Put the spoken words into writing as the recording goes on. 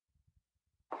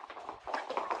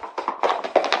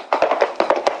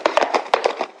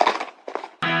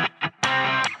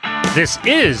This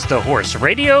is the Horse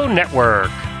Radio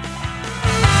Network.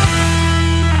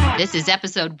 This is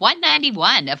episode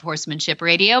 191 of Horsemanship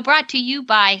Radio, brought to you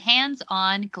by Hands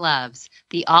On Gloves,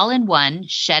 the all-in-one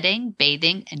shedding,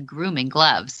 bathing, and grooming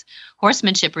gloves.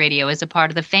 Horsemanship Radio is a part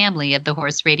of the family of the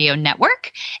Horse Radio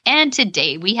Network, and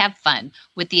today we have fun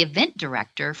with the event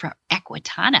director from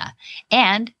Equitana,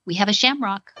 and we have a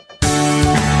shamrock.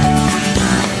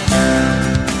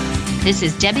 This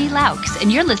is Debbie Laux,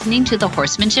 and you're listening to the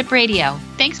Horsemanship Radio.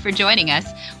 Thanks for joining us.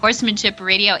 Horsemanship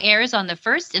Radio airs on the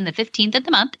 1st and the 15th of the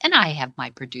month, and I have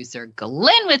my producer,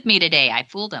 Glenn, with me today. I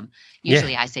fooled him.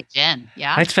 Usually I say Jen.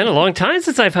 Yeah. It's been a long time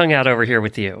since I've hung out over here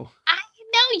with you. I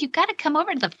know. You got to come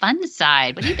over to the fun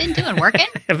side. What have you been doing? Working?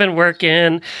 I've been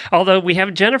working, although we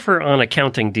have Jennifer on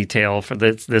accounting detail for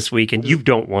this week, and you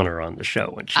don't want her on the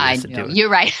show when she has to do it. You're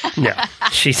right. No,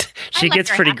 she gets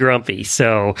pretty grumpy,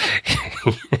 so...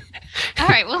 All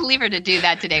right, we'll leave her to do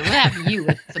that today. We'll have you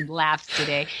with some laughs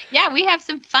today. Yeah, we have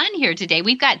some fun here today.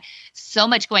 We've got so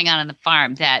much going on the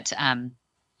farm that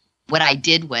what I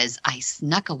did was I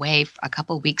snuck away a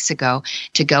couple of weeks ago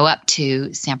to go up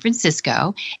to San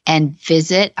Francisco and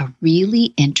visit a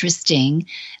really interesting,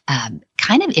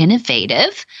 kind of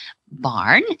innovative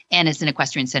barn, and it's an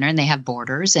equestrian center, and they have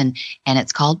boarders, and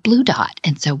it's called Blue Dot.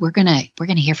 And so we're gonna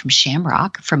hear from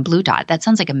Shamrock from Blue Dot. That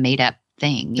sounds like a made up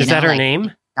thing. Is that her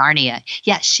name? Narnia.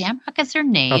 Yeah, Shamrock is her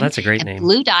name. Oh, that's a great name.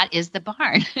 Blue Dot is the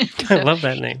barn. So, I love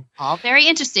that name. All very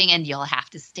interesting, and you'll have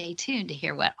to stay tuned to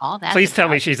hear what all that. Please tell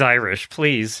me she's Irish,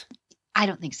 please. I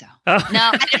don't think so. Oh.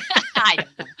 No, I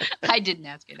don't know. I didn't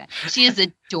ask her that. She is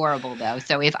adorable, though.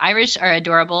 So if Irish are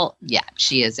adorable, yeah,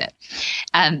 she is it.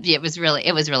 It was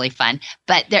really fun.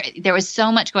 But there was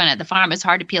so much going on at the farm. It's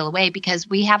hard to peel away because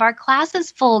we have our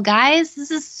classes full, guys.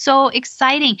 This is so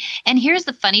exciting. And here's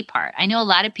the funny part. I know a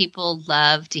lot of people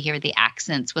love to hear the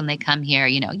accents when they come here.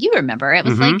 You know, you remember it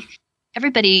was like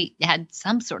everybody had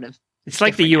some sort of. It's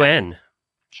like the UN.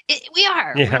 We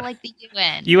are. Yeah. We're like the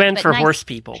UN. UN for horse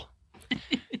people.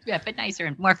 Yeah, but nicer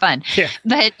and more fun. Yeah.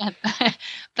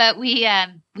 But we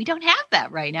don't have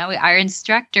that right now. Our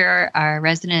instructor, our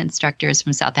resident instructor, is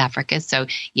from South Africa, so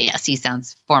yes, he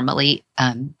sounds formally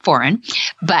foreign.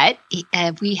 But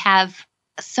we have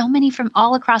so many from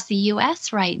all across the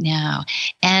U.S. right now,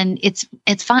 and it's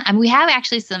fun. I mean, we have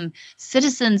actually some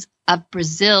citizens of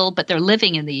Brazil, but they're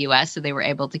living in the U.S., so they were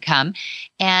able to come.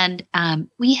 And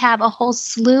we have a whole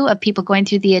slew of people going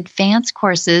through the advanced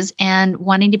courses and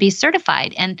wanting to be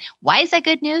certified. And why is that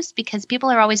good news? Because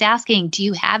people are always asking, do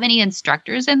you have any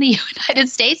instructors in the United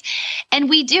States? And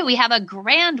we do. We have a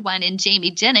grand one in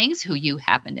Jamie Jennings, who you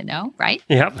happen to know, right?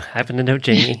 Yep, happen to know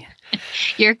Jamie.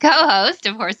 Your co-host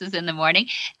of Horses in the Morning,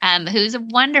 who's a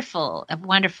wonderful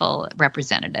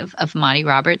representative of Monty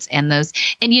Roberts and those.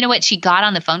 And you know what? She got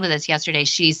on the phone with us yesterday.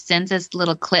 She sends us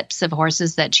little clips of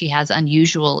horses that she has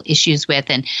unusual issues with.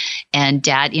 And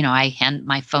Dad, you know, I hand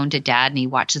my phone to Dad and he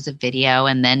watches a video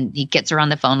and then he gets her on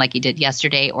the phone like he did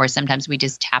yesterday. Or sometimes we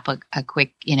just tap a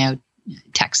quick, you know,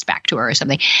 text back to her or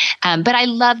something. But I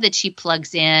love that she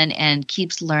plugs in and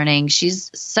keeps learning. She's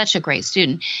such a great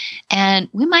student. And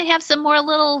we might have some more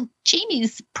little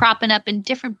Jamies propping up in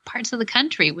different parts of the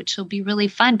country, which will be really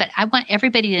fun. But I want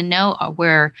everybody to know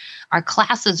where our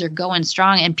classes are going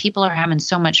strong and people are having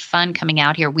so much fun coming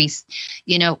out here. We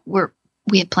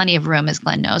have plenty of room, as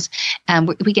Glenn knows.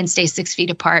 We can stay 6 feet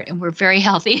apart, and we're very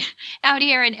healthy out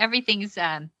here, and everything's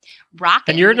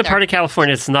rocking. And you're in a part of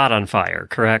California that's not on fire,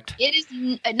 correct? It is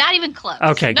not even close.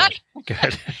 Okay,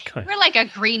 good. We're like a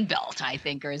green belt, I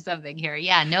think, or something here.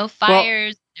 Yeah, no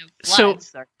fires, no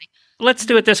floods. So let's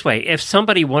do it this way. If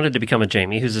somebody wanted to become a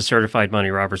Jamie, who's a certified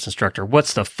Monty Roberts instructor,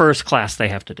 what's the first class they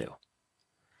have to do?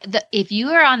 If you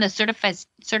are on the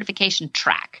certification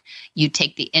track, you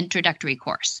take the introductory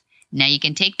course. Now, you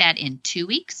can take that in 2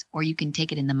 weeks, or you can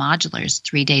take it in the modulars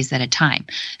 3 days at a time.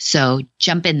 So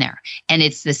jump in there. And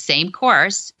it's the same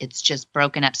course. It's just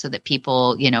broken up so that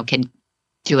people, you know, can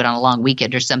do it on a long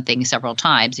weekend or something several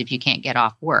times if you can't get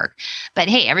off work. But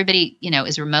hey, everybody, you know,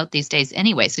 is remote these days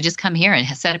anyway. So just come here and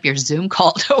set up your Zoom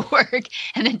call to work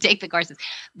and then take the courses.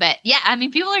 But yeah, I mean,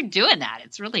 people are doing that.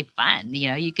 It's really fun. You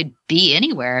know, you could be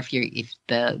anywhere if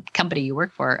the company you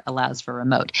work for allows for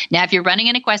remote. Now, if you're running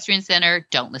an equestrian center,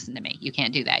 don't listen to me. You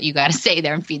can't do that. You got to stay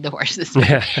there and feed the horses.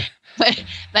 Yeah.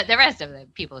 But the rest of the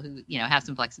people who, you know, have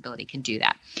some flexibility can do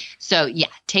that. So yeah,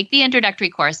 take the introductory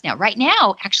course. Now, right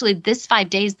now, actually this 5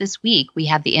 days this week, we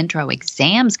have the intro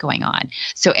exams going on.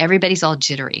 So everybody's all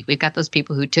jittery. We've got those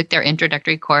people who took their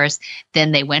introductory course,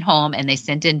 then they went home and they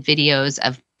sent in videos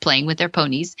of playing with their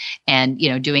ponies and,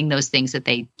 doing those things that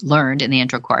they learned in the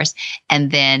intro course.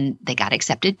 And then they got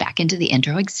accepted back into the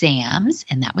intro exams,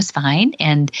 and that was fine.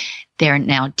 And they're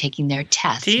now taking their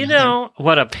tests. Do you know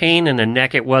what a pain in the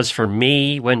neck it was for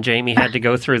me when Jamie had to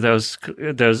go through those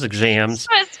exams?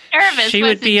 I was nervous. She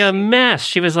would be a mess.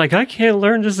 She was like, I can't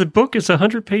learn this. The book is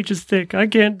 100 pages thick. I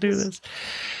can't do this.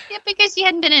 Yeah, because you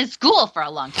hadn't been in school for a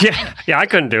long time. Yeah, I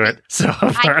couldn't do it. So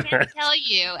I can tell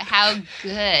you how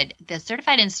good the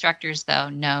certified instructors, though,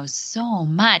 know so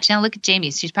much. Now look at Jamie.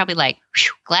 She's probably like,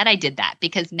 glad I did that,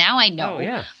 because now I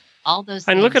know all those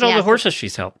things. And look at all the horses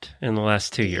she's helped in the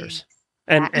last 2 years.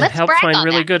 And helped find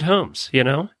really good homes,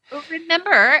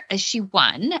 Remember, she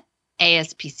won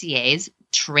ASPCA's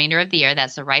Trainer of the Year.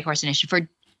 That's the Right Horse Initiative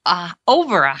for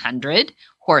over 100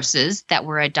 horses that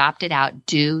were adopted out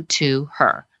due to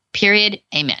her. Period.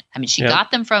 Amen. I mean, she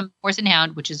got them from Horse and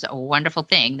Hound, which is a wonderful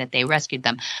thing that they rescued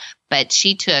them. But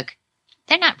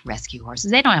they're not rescue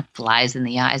horses. They don't have flies in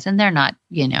the eyes, and they're not,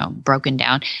 broken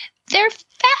down. They're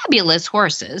fabulous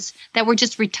horses that were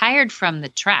just retired from the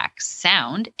track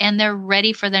sound, and they're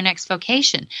ready for their next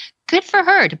vocation. Good for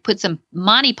her to put some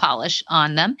Monty polish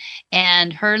on them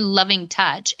and her loving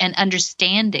touch and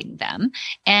understanding them.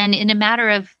 And in a matter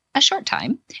of a short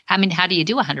time. I mean, how do you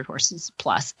do 100 horses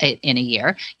plus in a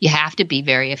year? You have to be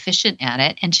very efficient at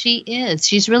it. And she is.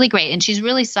 She's really great. And she's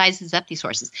really sizes up these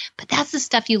horses. But that's the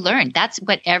stuff you learn. That's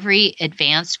what every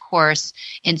advanced course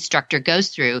instructor goes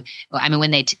through. I mean,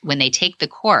 when they take the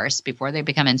course before they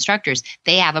become instructors,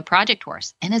 they have a project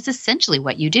horse. And it's essentially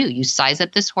what you do. You size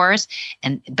up this horse,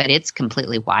 but it's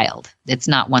completely wild. It's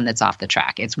not one that's off the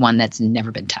track. It's one that's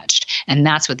never been touched. And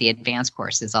that's what the advanced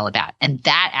course is all about. And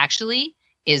that actually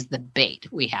is the bait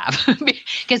we have,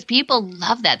 because people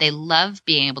love that. They love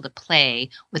being able to play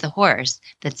with a horse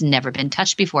that's never been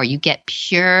touched before. You get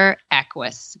pure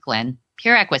equus, Glenn,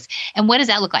 pure equus. And what does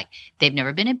that look like? They've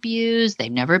never been abused.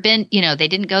 They've never been, they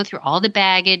didn't go through all the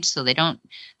baggage. So they don't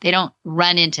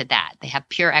run into that. They have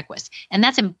pure equus. And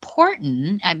that's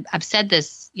important. I've said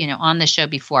this, on the show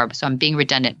before, so I'm being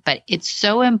redundant, but it's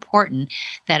so important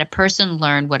that a person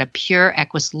learn what a pure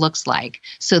equus looks like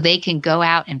so they can go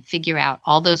out and figure out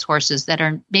all those horses that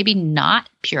are maybe not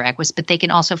pure equus, but they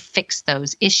can also fix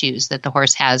those issues that the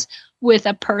horse has with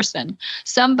a person.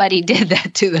 Somebody did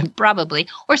that to them probably,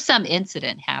 or some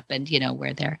incident happened,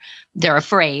 where they're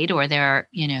afraid, or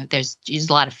there's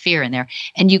a lot of fear in there,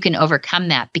 and you can overcome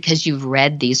that because you've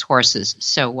read these horses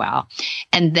so well.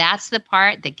 And that's the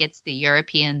part that gets the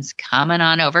Europeans coming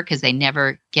on over, because they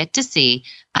never get to see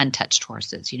untouched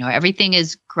horses. Everything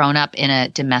is grown up in a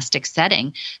domestic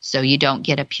setting, so you don't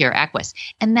get a pure equus.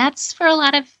 And that's for a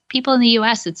lot of people in the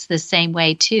U.S. It's the same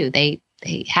way too. They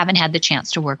haven't had the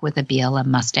chance to work with a BLM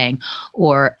Mustang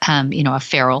or, a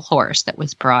feral horse that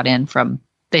was brought in from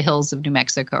the hills of New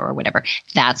Mexico or whatever.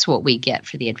 That's what we get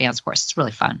for the advanced course. It's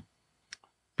really fun.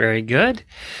 Very good.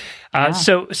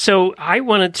 So I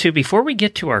wanted to, before we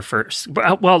get to our first,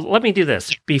 well, let me do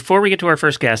this. Before we get to our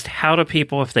first guest, how do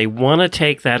people, if they want to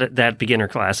take that beginner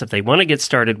class, if they want to get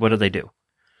started, what do they do?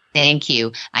 Thank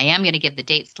you. I am going to give the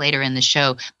dates later in the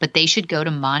show, but they should go to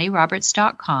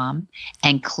MontyRoberts.com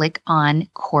and click on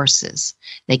courses.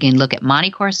 They can look at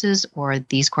Monty courses or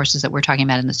these courses that we're talking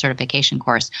about in the certification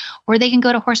course, or they can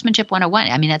go to Horsemanship 101.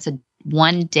 I mean, that's a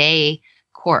one-day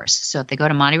course. So if they go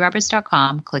to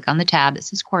MontyRoberts.com, click on the tab that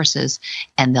says courses,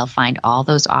 and they'll find all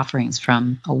those offerings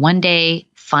from a one-day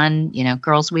fun,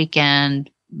 girls' weekend,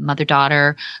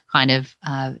 mother-daughter kind of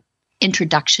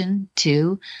introduction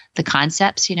to the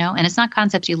concepts, and it's not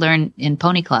concepts you learn in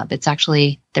Pony Club. It's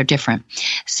actually, they're different.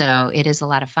 So it is a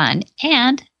lot of fun.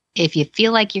 And if you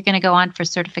feel like you're going to go on for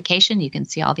certification, you can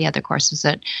see all the other courses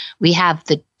that we have.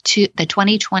 The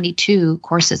 2022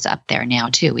 courses up there now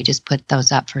too. We just put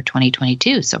those up for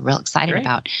 2022. So real excited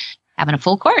about having a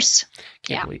full course.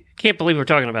 Can't believe we're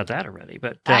talking about that already.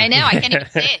 But I know, I can't even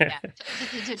say it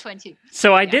now. 22.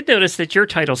 So I did notice that your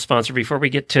title sponsor, before we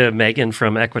get to Megan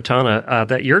from Equitana,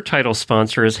 that your title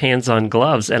sponsor is Hands on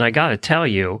Gloves. And I got to tell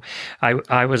you,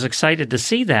 I was excited to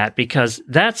see that, because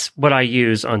that's what I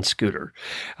use on Scooter.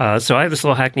 So I have this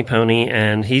little Hackney pony,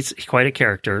 and he's quite a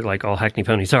character, like all Hackney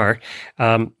ponies are.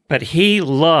 But he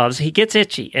gets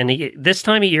itchy. And this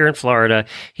time of year in Florida,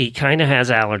 he kind of has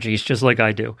allergies, just like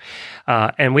I do.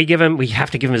 And we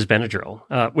have to give him his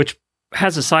Benadryl, which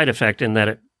has a side effect in that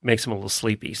it makes him a little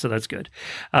sleepy. So that's good.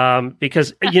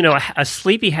 Because, a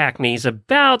sleepy Hackney is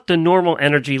about the normal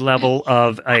energy level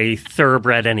of a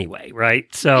thoroughbred anyway,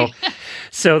 right? So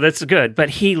that's good. But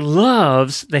he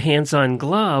loves the hands-on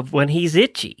glove when he's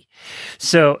itchy.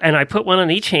 So, and I put one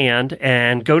on each hand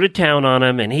and go to town on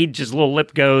him, and he just little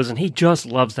lip goes, and he just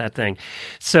loves that thing.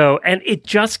 So, and it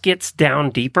just gets down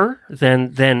deeper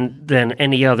than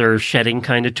any other shedding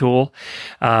kind of tool,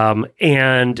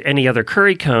 and any other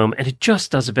curry comb, and it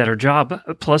just does a better job.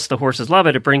 Plus, the horses love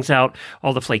it. It brings out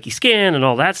all the flaky skin and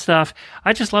all that stuff.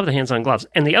 I just love the hands-on gloves.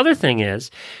 And the other thing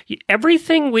is,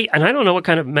 everything and I don't know what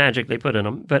kind of magic they put in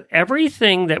them, but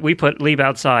everything that we leave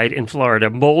outside in Florida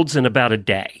molds in about a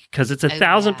day because it's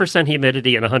 1,000%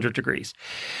 humidity and 100 degrees.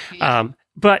 Yeah.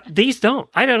 But these don't.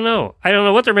 I don't know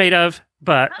what they're made of,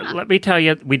 but let me tell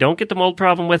you, we don't get the mold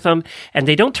problem with them, and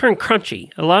they don't turn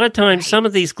crunchy. A lot of times, some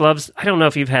of these gloves, I don't know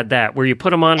if you've had that, where you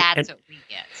put them on That's what we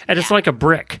get. And it's like a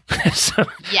brick. So,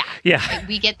 yeah.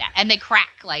 We get that. And they crack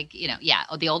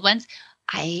the old ones.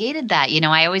 I hated that.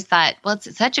 I always thought, well,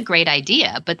 it's such a great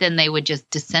idea, but then they would just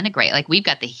disintegrate. Like we've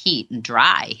got the heat and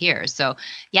dry here. So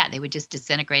yeah, they would just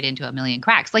disintegrate into a million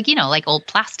cracks, like old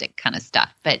plastic kind of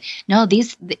stuff. But no,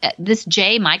 this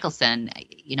Jay Michelson,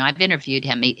 I've interviewed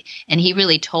him and he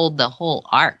really told the whole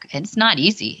arc, and it's not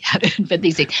easy how to invent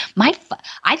these things.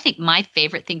 I think my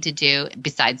favorite thing to do,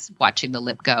 besides watching the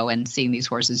lip go and seeing these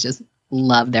horses just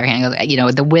love their hand.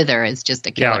 The wither is just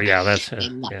a killer. Oh, yeah, that's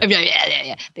it.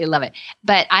 They love it.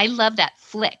 But I love that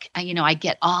flick. I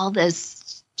get all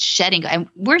this shedding, and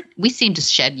we seem to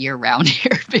shed year round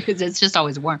here because it's just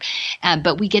always warm.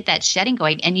 But we get that shedding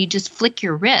going, and you just flick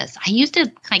your wrist. I used to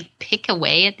kind of pick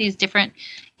away at these different,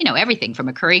 everything from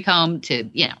a curry comb to,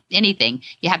 anything.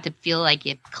 You have to feel like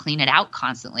you clean it out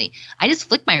constantly. I just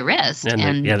flick my wrist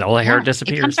and all the hair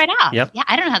disappears. It comes right off. Yep. Yeah,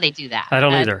 I don't know how they do that. I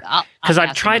don't either. Because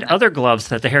I've tried other gloves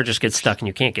that the hair just gets stuck and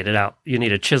you can't get it out. You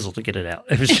need a chisel to get it out.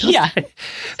 It was just,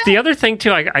 The other thing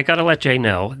too, I got to let Jay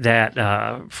know that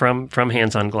from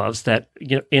Hands on Gloves that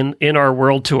in our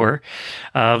world tour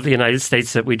of the United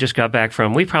States that we just got back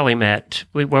from, we probably met.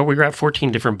 We were at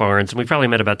 14 different barns, and we probably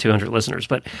met about 200 listeners.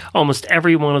 But almost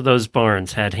every one of those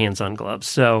barns had Hands on Gloves.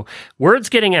 So word's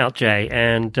getting out, Jay,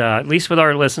 and at least with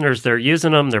our listeners, they're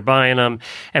using them, they're buying them.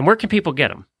 And where can people get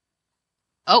them?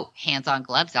 Oh,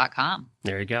 handsongloves.com.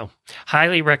 There you go.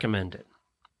 Highly recommend it.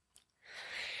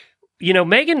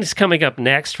 Megan is coming up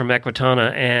next from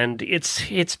Equitana, and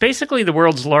it's basically the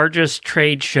world's largest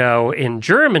trade show in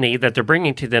Germany that they're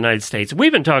bringing to the United States.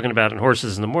 We've been talking about it in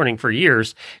Horses in the Morning for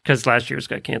years because last year's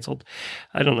got canceled.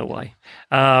 I don't know why.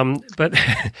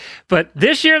 But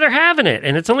this year they're having it,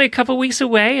 and it's only a couple weeks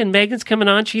away, and Megan's coming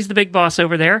on. She's the big boss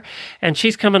over there, and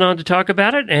she's coming on to talk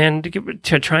about it and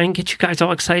to try and get you guys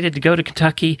all excited to go to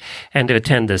Kentucky and to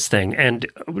attend this thing. And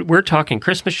we're talking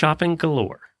Christmas shopping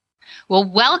galore. Well,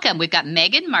 welcome. We've got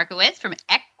Megan Markowitz from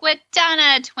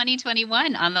Equitana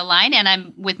 2021 on the line, and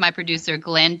I'm with my producer,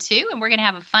 Glenn, too, and we're going to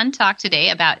have a fun talk today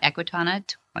about Equitana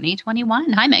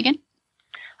 2021. Hi, Megan.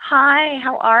 Hi,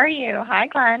 how are you? Hi,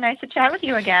 Glenn. Nice to chat with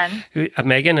you again.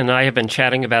 Megan and I have been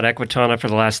chatting about Equitana for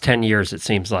the last 10 years, it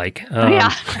seems like.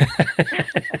 Yeah.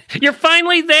 You're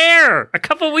finally there, a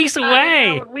couple weeks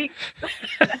away.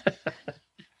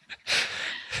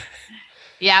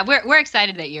 Yeah, we're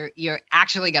excited that you're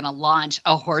actually going to launch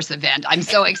a horse event. I'm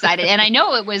so excited. And I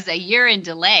know it was a year in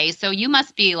delay, so you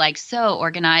must be so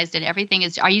organized and everything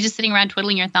is. Are you just sitting around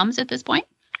twiddling your thumbs at this point?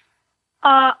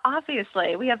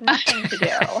 Obviously, we have nothing to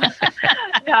do.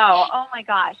 No, oh my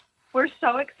gosh. We're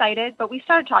so excited, but we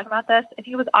started talking about this. I think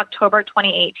it was October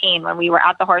 2018 when we were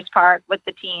at the horse park with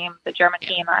the team, the German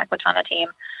team, our Equitana team,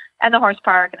 and the horse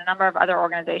park and a number of other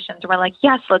organizations. And we're like,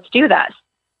 yes, let's do this.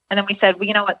 And then we said, well,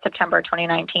 you know what, September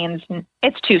 2019,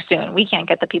 it's too soon. We can't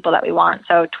get the people that we want.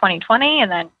 So 2020,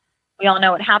 and then we all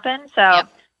know what happened. So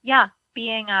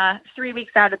being 3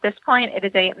 weeks out at this point, it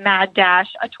is a mad dash,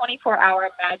 a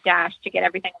 24-hour mad dash to get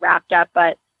everything wrapped up.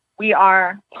 But we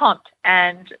are pumped,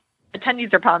 and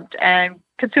attendees are pumped, and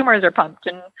consumers are pumped,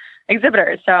 and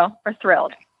exhibitors. So we're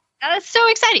thrilled. It's so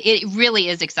exciting. It really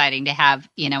is exciting to have,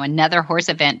 another horse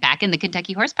event back in the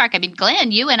Kentucky Horse Park. I mean,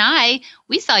 Glenn, you and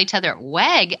we saw each other at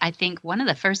WEG. I think one of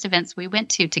the first events we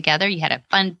went to together. You had a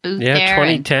fun booth there. Yeah,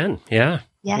 2010. Yeah,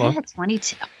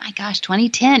 2010. Oh my gosh,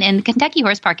 2010. And the Kentucky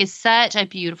Horse Park is such a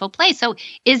beautiful place. So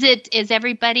is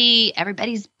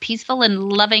everybody's peaceful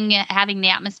and loving having the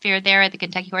atmosphere there at the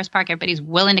Kentucky Horse Park? Everybody's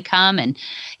willing to come. And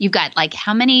you've got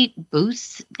how many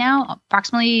booths now?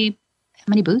 Approximately how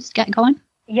many booths got going?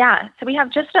 Yeah, so we have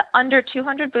just under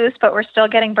 200 booths, but we're still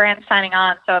getting brands signing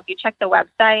on. So if you check the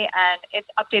website, and it's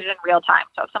updated in real time.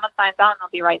 So if someone signs on, they'll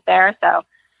be right there. So,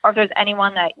 or if there's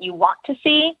anyone that you want to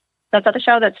see that's at the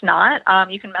show that's not,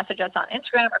 you can message us on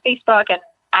Instagram or Facebook, and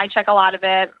I check a lot of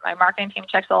it. My marketing team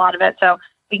checks a lot of it. So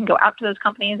we can go out to those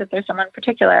companies if there's someone in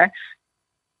particular.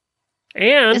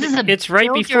 And it's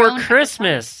right before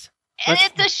Christmas.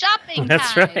 It's a shopping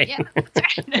That's time. right. Yeah.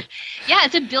 Yeah,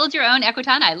 it's a build your own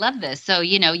Equitana. I love this. So,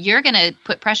 you're going to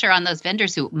put pressure on those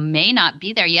vendors who may not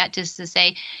be there yet just to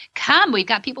say, come, we've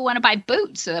got people who want to buy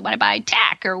boots or they want to buy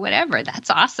tack or whatever. That's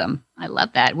awesome. I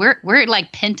love that. We're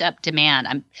like pent up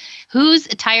demand. Who's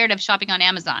tired of shopping on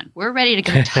Amazon? We're ready to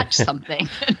go touch something,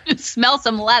 smell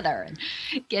some leather.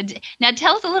 Now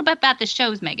tell us a little bit about the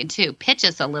shows, Megan, too. Pitch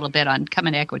us a little bit on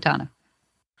coming to Equitana.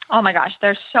 Oh my gosh,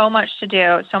 there's so much to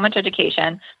do, so much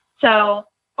education. So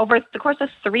over the course of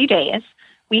 3 days,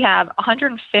 we have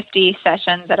 150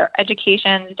 sessions that are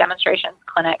educations, demonstrations,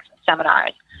 clinics,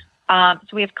 seminars. So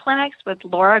we have clinics with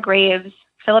Laura Graves,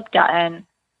 Philip Dutton,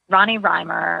 Ronnie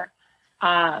Reimer,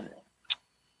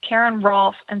 Karen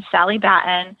Rolfe, and Sally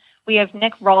Batten. We have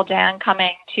Nick Roldan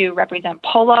coming to represent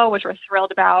Polo, which we're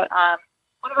thrilled about.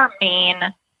 One of our main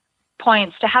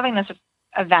points to having this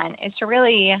event is to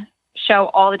really show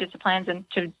all the disciplines and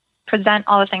to present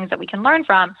all the things that we can learn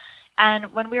from.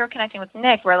 And when we were connecting with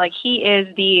Nick, we're like, he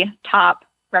is the top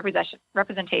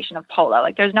representation of Polo.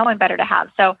 Like, there's no one better to have.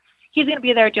 So he's going to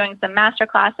be there doing some master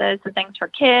classes, some things for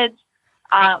kids.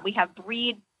 We have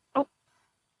breed.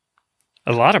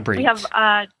 A lot of breeds. We have,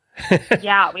 a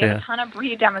ton of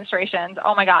breed demonstrations.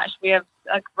 Oh my gosh, we have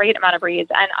a great amount of breeds.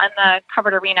 And on the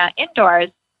covered arena indoors,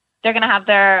 they're going to have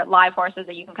their live horses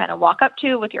that you can kind of walk up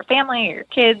to with your family or your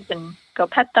kids and go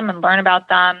pet them and learn about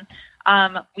them.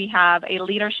 We have a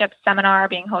leadership seminar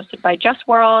being hosted by Just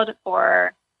World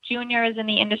for juniors in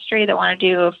the industry that want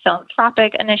to do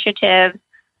philanthropic initiatives.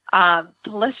 The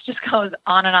list just goes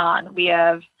on and on. We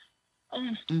have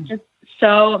just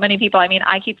so many people. I mean,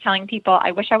 I keep telling people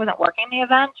I wish I wasn't working the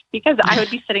event because I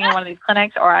would be sitting in one of these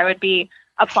clinics or I would be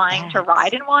applying to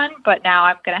ride in one. But now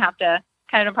I'm going to have to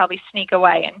kind of probably sneak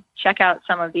away and check out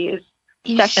some of these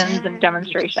sessions and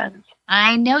demonstrations.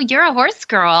 I know you're a horse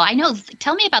girl. I know.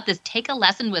 Tell me about this. Take a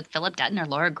lesson with Philip Dutton or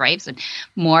Laura Graves and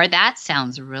more. That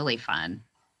sounds really fun.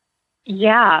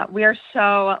 Yeah, we are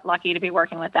so lucky to be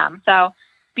working with them. So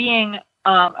being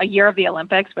a year of the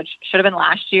Olympics, which should have been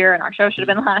last year, and our show should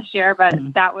have been last year, but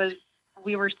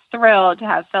we were thrilled to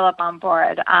have Philip on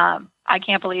board. I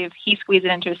can't believe he squeezed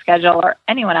it into his schedule or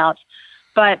anyone else.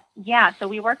 But yeah, so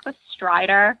we worked with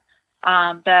Strider,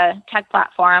 the tech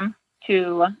platform,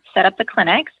 to set up the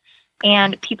clinics,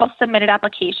 and people submitted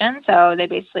applications. So they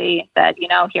basically said,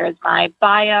 here's my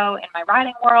bio in my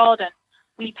riding world, and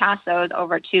we pass those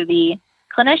over to the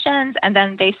clinicians, and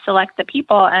then they select the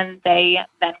people, and they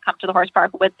then come to the horse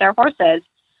park with their horses.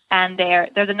 And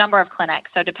there's a number of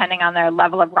clinics. So depending on their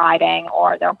level of riding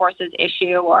or their horse's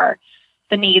issue or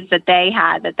the needs that they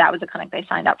had, that was a clinic they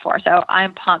signed up for. So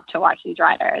I'm pumped to watch these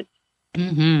riders.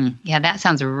 Mm-hmm. Yeah, that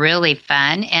sounds really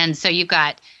fun. And so you've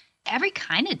got every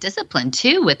kind of discipline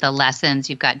too with the lessons.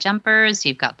 You've got jumpers,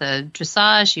 you've got the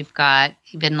dressage, you've got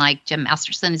even like Jim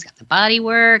Masterson, he's got the body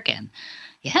work, and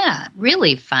yeah,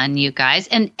 really fun, you guys.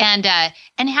 And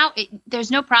how there's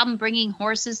no problem bringing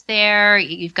horses there.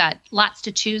 You've got lots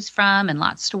to choose from and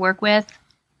lots to work with.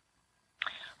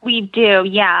 We do,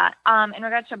 yeah. In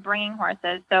regards to bringing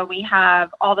horses, so we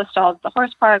have all the stalls at the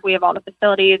horse park. We have all the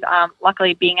facilities.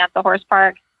 Luckily, being at the horse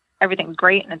park, everything's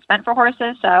great and it's meant for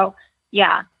horses. So,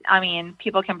 yeah, I mean,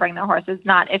 people can bring their horses,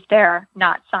 not if they're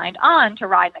not signed on to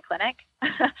ride in the clinic.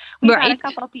 We've had a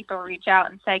couple of people reach out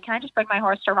and say, can I just bring my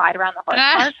horse to ride around the horse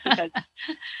park? Because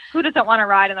who doesn't want to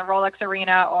ride in the Rolex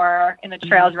Arena or in the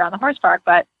trails around the horse park?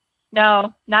 But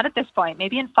no, not at this point.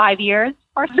 Maybe in 5 years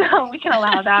or so we can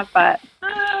allow that, but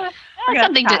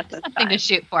something to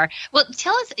shoot for. Well,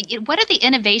 tell us, what are the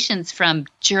innovations from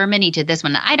Germany to this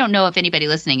one? I don't know if anybody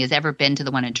listening has ever been to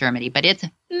the one in Germany, but it's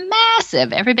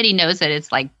massive. Everybody knows that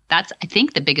it's like, that's, I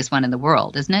think, the biggest one in the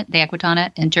world, isn't it? The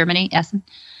Equitana in Germany, Essen?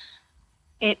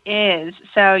 It is.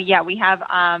 So, yeah, we have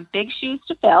big shoes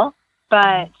to fill,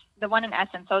 but the one in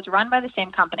Essen, so it's run by the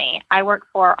same company. I work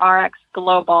for RX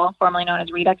Global, formerly known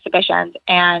as Reed Exhibitions,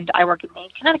 and I work in the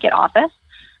Connecticut office.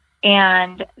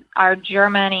 And our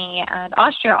Germany and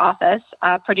Austria office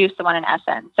produced the one in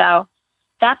Essen. So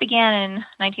that began in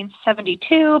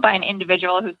 1972 by an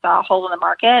individual who saw a hole in the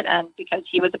market, and because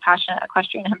he was a passionate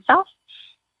equestrian himself.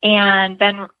 And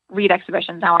then Reed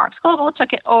Exhibitions, now RX Global,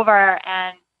 took it over,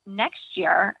 and next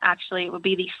year, actually, it would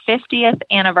be the 50th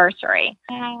anniversary.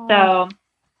 So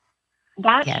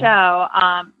that show,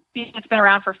 it's been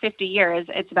around for 50 years.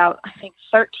 It's about, I think,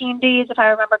 13 days, if I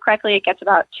remember correctly. It gets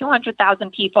about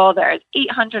 200,000 people. There's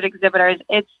 800 exhibitors.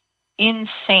 It's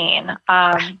insane.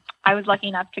 I was lucky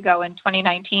enough to go in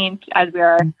 2019 as we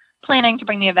were planning to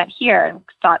bring the event here, and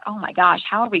thought, oh my gosh,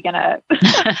 how are we gonna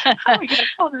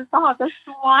pull this off? This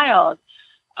is wild.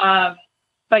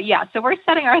 But yeah, so we're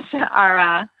setting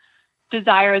our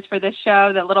desire is for this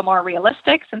show a little more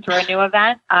realistic since we're a new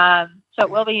event. So it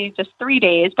will be just 3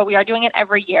 days, but we are doing it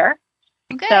every year.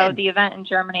 Good. So the event in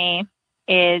Germany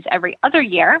is every other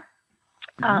year.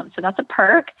 So that's a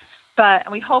perk.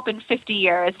 But we hope in 50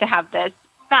 years to have this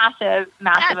massive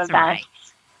That's event. right.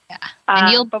 Yeah.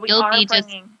 And you'll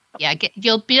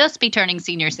just be turning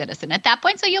senior citizen at that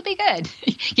point, so you'll be good.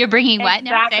 You're bringing what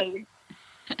now? Exactly.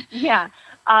 Yeah.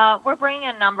 We're bringing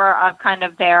a number of kind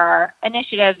of their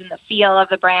initiatives and the feel of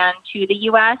the brand to the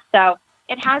U.S. So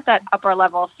it has that upper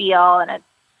level feel, and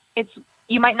it's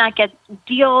you might not get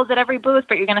deals at every booth,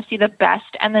 but you're going to see the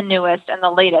best and the newest and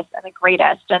the latest and the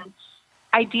greatest. And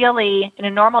ideally, in a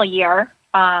normal year,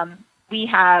 we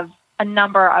have a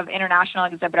number of international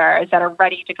exhibitors that are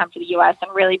ready to come to the U.S.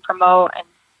 and really promote and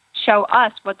show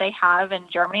us what they have in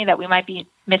Germany that we might be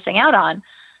missing out on.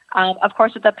 Of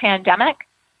course, with the pandemic,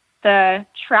 the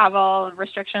travel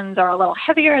restrictions are a little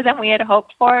heavier than we had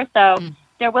hoped for. So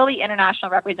there will be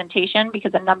international representation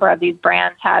because a number of these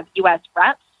brands have U.S.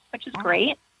 reps, which is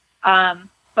great.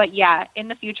 But yeah, in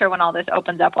the future, when all this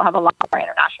opens up, we'll have a lot more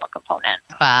international component.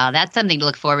 Wow, that's something to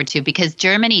look forward to because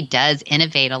Germany does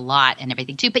innovate a lot and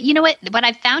everything too. But you know what? What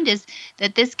I've found is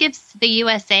that this gives the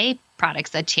USA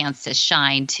products a chance to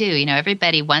shine too. You know,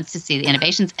 everybody wants to see the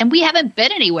innovations, and we haven't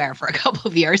been anywhere for a couple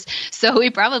of years, so we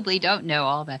probably don't know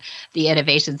all the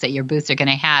innovations that your booths are going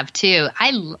to have too.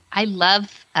 I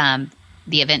love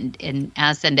the event in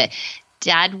Ascend.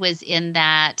 Dad was in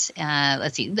that,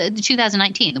 the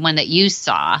 2019, the one that you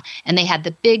saw, and they had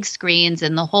the big screens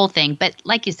and the whole thing. But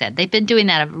like you said, they've been doing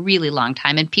that a really long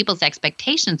time, and people's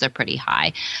expectations are pretty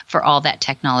high for all that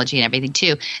technology and everything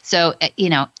too. So,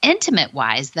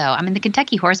 intimate-wise, though, I mean, the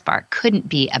Kentucky Horse Bar couldn't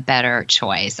be a better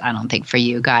choice, I don't think, for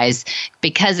you guys,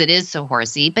 because it is so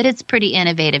horsey, but it's pretty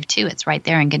innovative too. It's right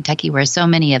there in Kentucky where so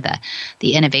many of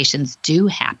the innovations do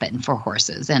happen for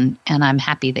horses, and I'm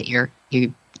happy that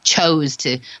you chose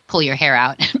to pull your hair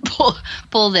out and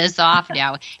pull this off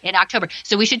now in October.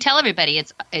 So we should tell everybody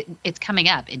it's coming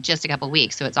up in just a couple of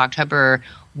weeks. So it's October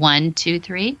 1, 2,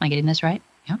 3. Am I getting this right?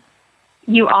 Yeah.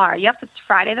 You are. Yep. It's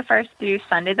Friday the 1st through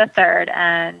Sunday the 3rd.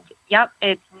 And yep,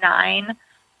 it's 9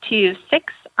 to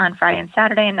 6 on Friday and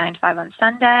Saturday and 9 to 5 on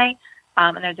Sunday.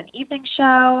 And there's an evening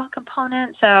show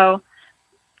component. So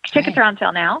tickets are on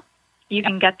sale now. You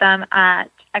can get them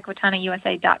at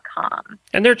EquitanaUSA.com.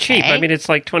 And they're cheap. Okay. I mean, it's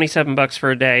like $27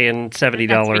 for a day and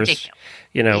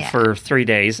 $70, for 3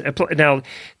 days. Now,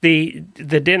 the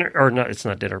dinner, or no, it's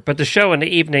not dinner, but the show in the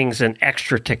evening's an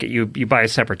extra ticket. You buy a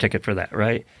separate ticket for that,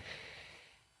 right?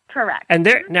 Correct. And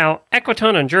now,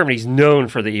 Equitana in Germany is known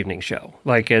for the evening show.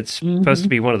 Like, it's supposed to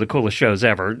be one of the coolest shows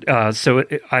ever. So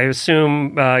I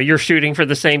assume you're shooting for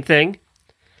the same thing?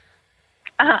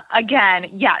 Again,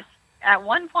 yes. At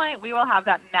one point, we will have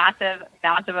that massive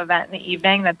event in the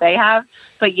evening that they have.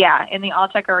 But yeah, in the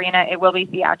Alltech Arena, it will be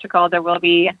theatrical. There will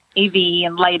be AV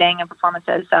and lighting and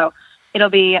performances. So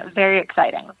it'll be very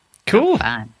exciting. Cool.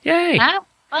 Fun. Yay. How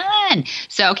fun.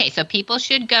 So people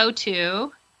should go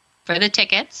to, for the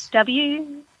tickets.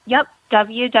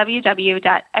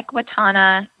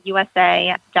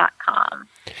 www.equitanausa.com.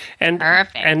 And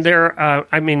perfect. And there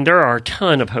are a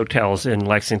ton of hotels in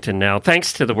Lexington now,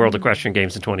 thanks to the World Equestrian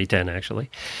Games in 2010. Actually,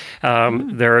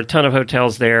 there are a ton of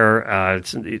hotels there.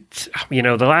 It's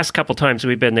the last couple times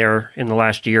we've been there in the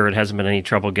last year, it hasn't been any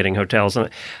trouble getting hotels. And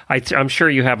I'm sure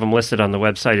you have them listed on the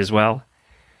website as well.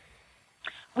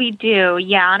 We do,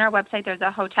 yeah. On our website, there's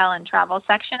a hotel and travel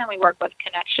section, and we work with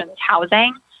Connections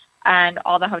Housing, and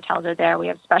all the hotels are there. We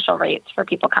have special rates for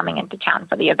people coming into town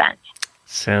for the event.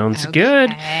 Sounds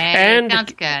good. And,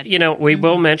 sounds good. We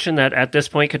will mention that at this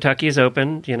point, Kentucky is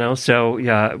open,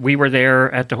 so we were there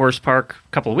at the horse park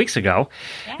a couple of weeks ago,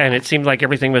 and it seemed like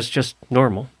everything was just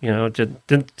normal.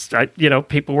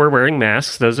 People were wearing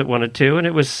masks, those that wanted to, and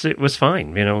it was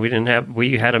fine.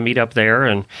 We had a meet up there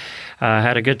and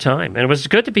had a good time. And it was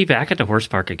good to be back at the horse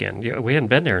park again. We hadn't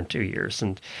been there in 2 years,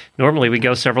 and normally we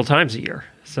go several times a year.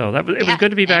 So it was good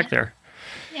to be back there.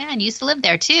 Yeah, and used to live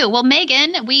there too. Well,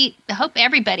 Megan, we hope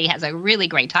everybody has a really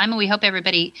great time, and we hope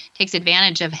everybody takes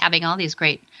advantage of having all these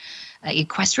great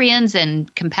equestrians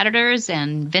and competitors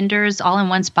and vendors all in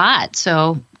one spot.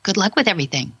 So good luck with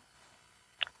everything.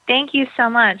 Thank you so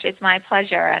much. It's my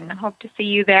pleasure, and hope to see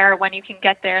you there when you can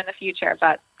get there in the future.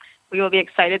 But we will be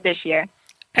excited this year.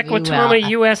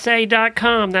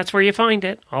 EquitanaUSA.com. That's where you find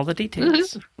it. All the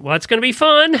details. Well, it's going to be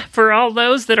fun for all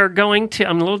those that are going to.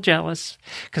 I'm a little jealous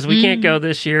because we can't go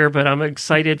this year, but I'm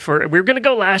excited for. We were going to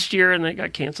go last year and they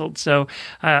got canceled. So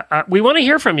we want to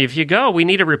hear from you. If you go, we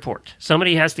need a report.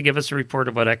 Somebody has to give us a report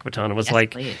of what Equitana was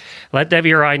like. Please. Let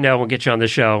Debbie or I know. We'll get you on the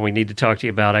show. We need to talk to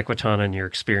you about Equitana and your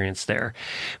experience there.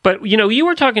 But, you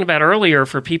were talking about earlier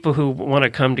for people who want to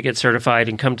come to get certified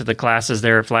and come to the classes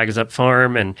there at Flag Is Up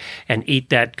Farm and eat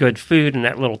that good food in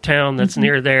that little town that's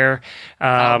near there.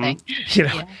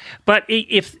 But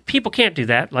if people can't do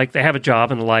that, like they have a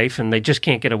job and life and they just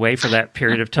can't get away for that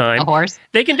period of time, a horse,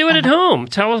 they can do it at home.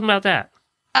 Tell them about that.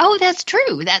 Oh, that's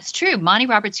true. That's true.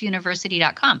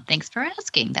 MontyRobertsUniversity.com. Thanks for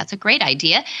asking. That's a great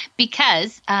idea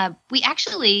because we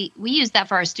use that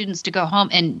for our students to go home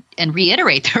and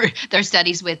reiterate their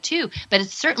studies with too. But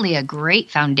it's certainly a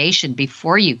great foundation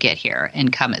before you get here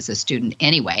and come as a student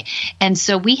anyway. And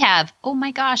so we have,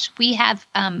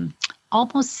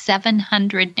 almost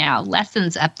 700 now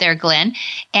lessons up there, Glenn.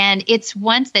 And it's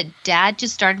ones that Dad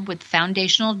just started with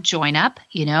foundational join up,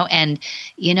 and,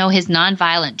 his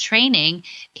nonviolent training.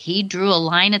 He drew a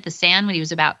line at the sand when he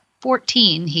was about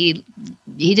 14. He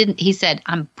said,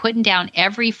 I'm putting down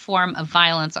every form of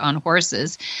violence on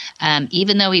horses.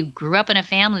 Even though he grew up in a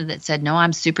family that said, no,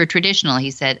 I'm super traditional.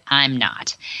 He said, I'm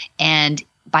not. And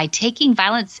by taking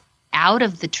violence out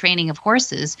of the training of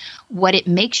horses, what it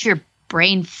makes your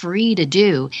brain free to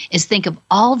do is think of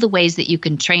all the ways that you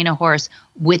can train a horse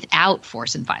without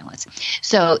force and violence.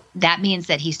 So that means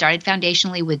that he started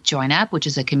foundationally with Join Up, which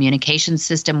is a communication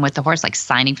system with the horse, like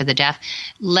signing for the deaf,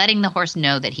 letting the horse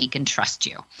know that he can trust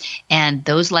you. And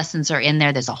those lessons are in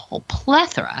there. There's a whole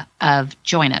plethora of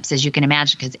Join Ups, as you can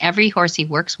imagine, because every horse he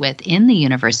works with in the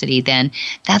university, then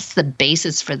that's the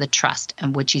basis for the trust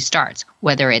on which he starts,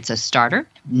 whether it's a starter,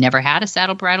 never had a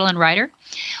saddle, bridle, and rider,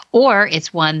 or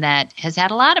it's one that has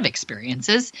had a lot of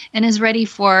experiences and is ready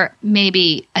for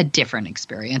maybe a different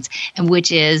experience, and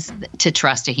which is to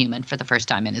trust a human for the first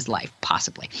time in his life,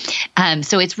 possibly.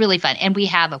 So it's really fun. And we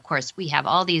have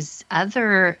all these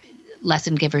other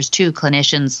lesson givers too,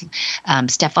 clinicians,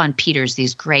 Stefan Peters,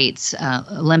 these greats,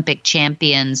 Olympic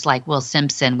champions like Will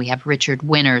Simpson. We have Richard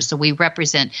Winter. So we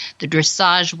represent the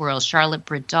dressage world, Charlotte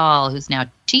Bradal, who's now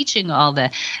teaching all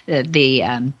the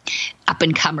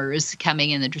up-and-comers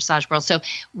coming in the dressage world. So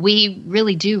we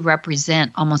really do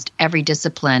represent almost every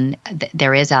discipline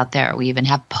there is out there. We even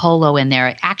have polo in there.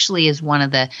 It actually is one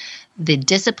of the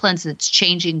disciplines that's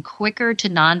changing quicker to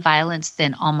nonviolence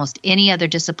than almost any other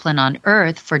discipline on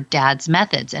earth for Dad's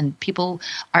methods. And people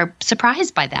are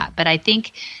surprised by that. But I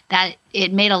think that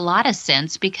it made a lot of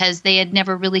sense because they had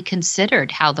never really considered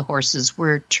how the horses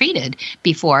were treated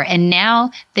before. And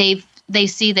now they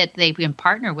see that they can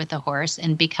partner with a horse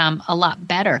and become a lot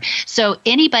better. So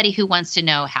anybody who wants to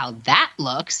know how that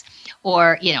looks,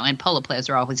 or, and polo players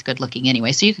are always good looking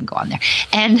anyway, so you can go on there.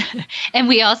 And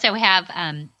we also have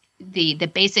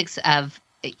the basics of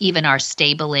even our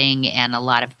stabling and a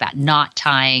lot about knot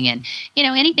tying and,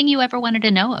 anything you ever wanted to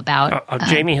know about.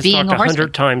 Jamie has talked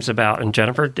 100 times about, and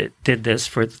Jennifer did this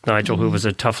for Nigel, who was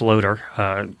a tough loader,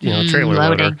 trailer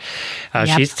loader.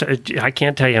 I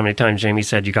can't tell you how many times Jamie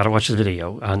said, you got to watch the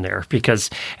video on there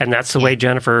and that's the way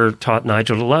Jennifer taught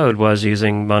Nigel to load, was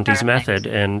using Monty's method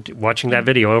and watching that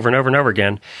video over and over and over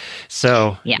again.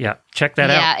 So check that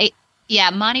out.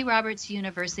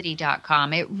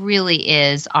 MontyRobertsUniversity.com. It really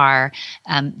is our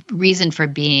reason for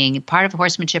being. Part of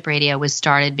Horsemanship Radio was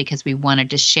started because we wanted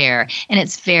to share, and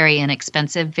it's very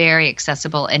inexpensive, very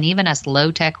accessible, and even us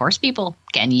low-tech horse people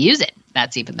can use it.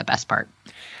 That's even the best part.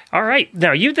 All right.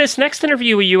 Now, this next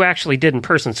interview you actually did in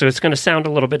person, so it's going to sound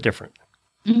a little bit different.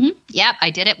 Mm-hmm. Yep, I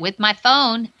did it with my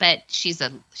phone, but she's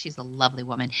a lovely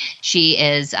woman. She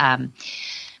is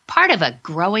part of a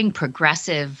growing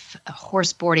progressive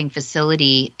horse boarding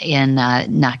facility in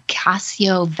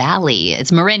Nicasio Valley.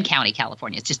 It's Marin County,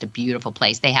 California. It's just a beautiful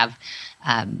place. They have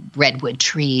redwood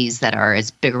trees that are as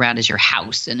big around as your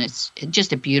house, and it's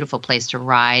just a beautiful place to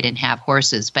ride and have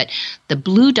horses. But the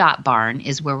Blue Dot Barn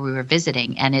is where we were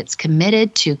visiting, and it's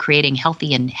committed to creating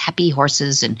healthy and happy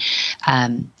horses and,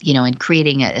 and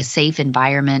creating a safe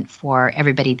environment for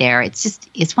everybody there.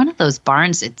 It's one of those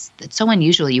barns. It's so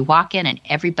unusual. You walk in and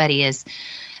everybody is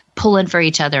pulling for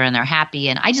each other and they're happy.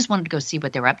 And I just wanted to go see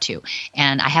what they're up to.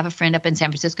 And I have a friend up in San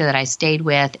Francisco that I stayed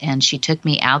with, and she took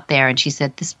me out there and she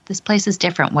said, this place is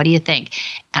different. What do you think?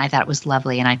 And I thought it was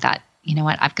lovely. And I thought, you know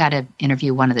what, I've got to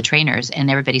interview one of the trainers.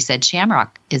 And everybody said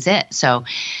Shamrock is it. So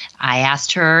I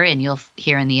asked her, and you'll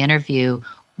hear in the interview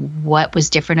what was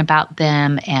different about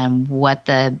them and what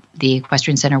the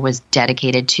Equestrian Center was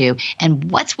dedicated to,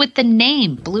 and what's with the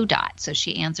name Blue Dot. So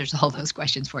she answers all those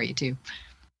questions for you too.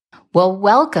 Well,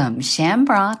 welcome,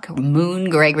 Shamrock Moon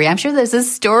Gregory. I'm sure there's a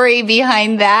story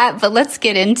behind that, but let's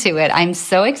get into it. I'm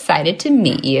so excited to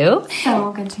meet you.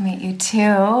 So good to meet you too.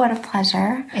 What a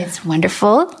pleasure. It's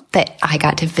wonderful that I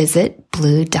got to visit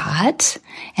Blue Dot.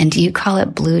 And do you call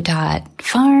it Blue Dot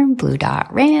Farm, Blue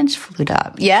Dot Ranch, Blue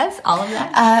Dot? Yes, all of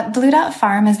that? Blue Dot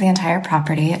Farm is the entire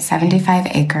property. It's 75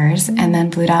 acres. And then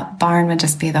Blue Dot Barn would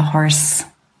just be the horse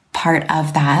part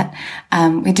of that.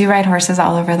 We do ride horses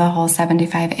all over the whole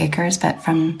 75 acres, but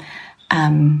from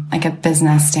like a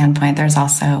business standpoint, there's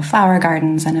also flower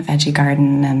gardens and a veggie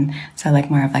garden, and so like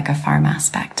more of like a farm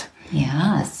aspect.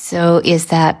 Yeah. So is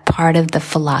that part of the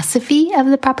philosophy of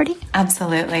the property?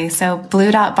 Absolutely. So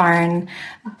Blue Dot Barn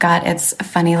got its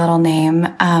funny little name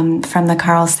from the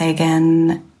Carl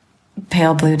Sagan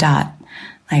Pale Blue Dot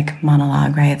like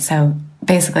monologue, right? So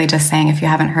basically just saying, if you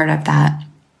haven't heard of that,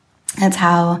 it's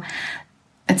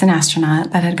an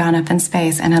astronaut that had gone up in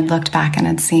space and had looked back and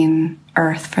had seen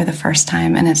Earth for the first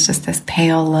time. And it's just this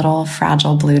pale little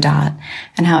fragile blue dot,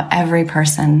 and how every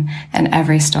person and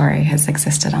every story has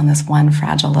existed on this one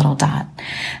fragile little dot.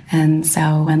 And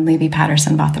so when Levy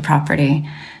Patterson bought the property,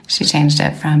 she changed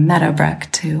it from Meadowbrook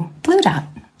to Blue Dot.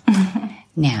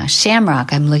 Now,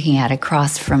 Shamrock, I'm looking at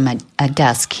across from a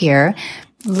desk here,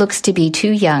 looks to be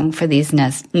too young for these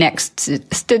next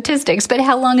statistics, but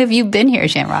how long have you been here,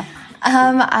 Shamrock?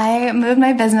 I moved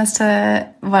my business to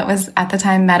what was at the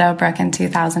time Meadowbrook in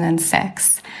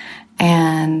 2006.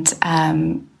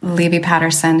 And Levy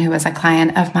Patterson, who was a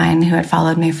client of mine who had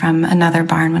followed me from another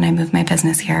barn when I moved my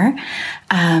business here,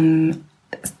 had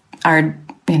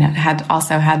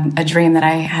also had a dream that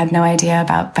I had no idea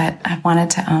about, but I wanted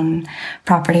to own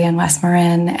property in West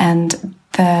Marin. And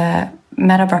the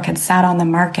Meadowbrook had sat on the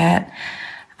market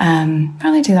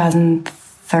probably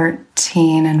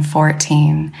 2013 and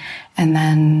 14, and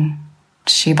then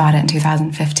she bought it in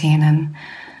 2015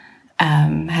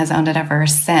 and has owned it ever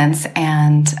since.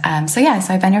 And so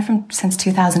I've been here since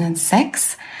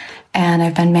 2006, and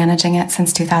I've been managing it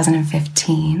since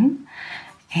 2015.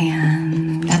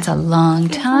 And that's a long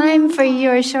time for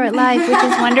your short life, which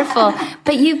is wonderful.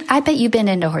 But I bet you've been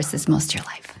into horses most of your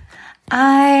life.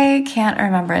 I can't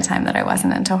remember a time that I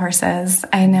wasn't into horses.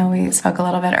 I know we spoke a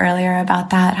little bit earlier about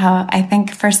that, how I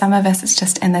think for some of us it's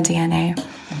just in the DNA.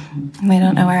 Mm-hmm. We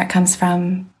don't know where it comes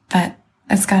from, but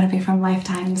it's got to be from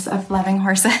lifetimes of loving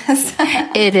horses.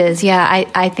 It is. Yeah,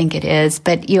 I think it is.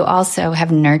 But you also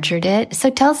have nurtured it. So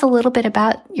tell us a little bit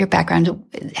about your background.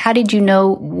 How did you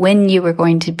know when you were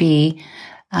going to be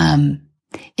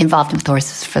involved with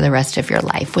horses for the rest of your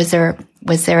life? Was there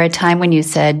a time when you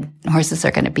said horses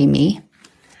are going to be me?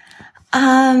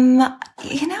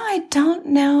 I don't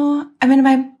know. I mean,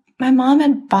 my mom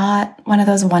had bought one of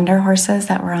those wonder horses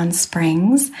that were on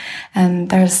springs, and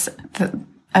there's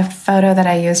a photo that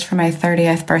I used for my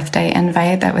 30th birthday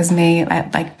invite that was me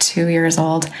at like 2 years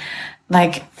old,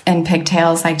 like in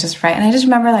pigtails, like just right. And I just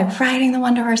remember like riding the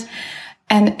wonder horse,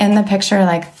 and in the picture,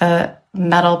 like the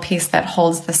metal piece that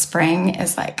holds the spring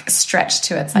is like stretched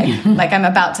to its like I'm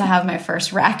about to have my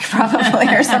first rack probably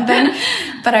or something.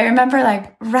 But I remember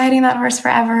like riding that horse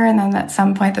forever, and then at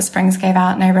some point the springs gave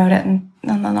out and I rode it, and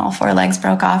then all four legs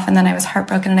broke off, and then I was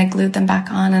heartbroken and I glued them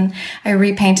back on and I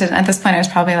repainted. And at this point I was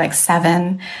probably like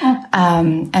 7.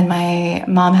 And my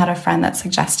mom had a friend that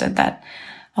suggested that,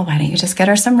 well, why don't you just get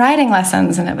her some riding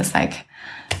lessons? And it was like,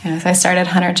 so I started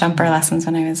hunter jumper lessons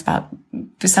when I was about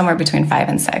somewhere between 5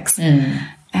 and 6.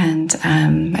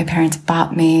 And my parents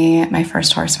bought me my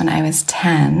first horse when I was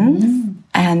 10.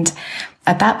 And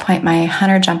at that point, my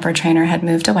hunter jumper trainer had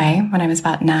moved away when I was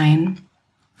about 9.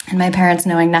 And my parents,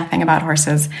 knowing nothing about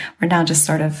horses, were now just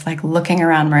sort of like looking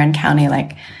around Marin County,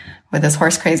 like with this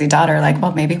horse crazy daughter, like,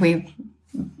 well, maybe we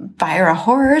buy her a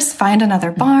horse, find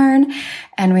another barn.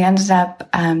 And we ended up,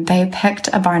 they picked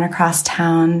a barn across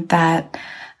town that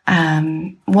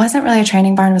wasn't really a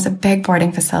training barn. It was a big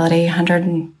boarding facility, 100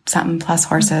 and something plus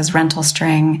horses, rental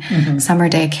string, summer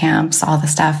day camps, all the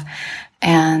stuff.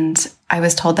 And I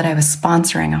was told that I was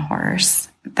sponsoring a horse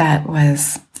that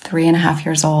was 3.5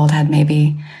 years old, had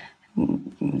maybe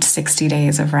 60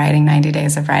 days of riding, 90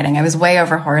 days of riding. I was way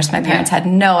over horse. My parents had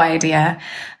no idea.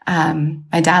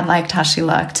 My dad liked how she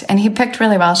looked, and he picked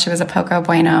really well. She was a Poco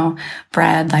Bueno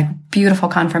bred, like beautiful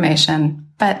conformation,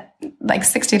 but like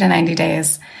 60 to 90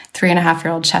 days,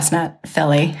 3.5-year-old chestnut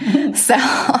filly. So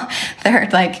they're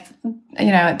like,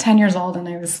 10 years old, and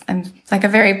I'm like a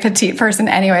very petite person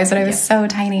anyways, but I was so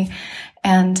tiny.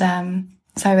 And,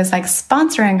 so I was like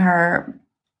sponsoring her,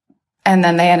 and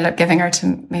then they ended up giving her to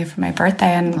me for my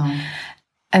birthday.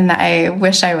 And I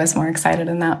wish I was more excited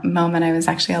in that moment. I was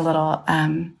actually a little,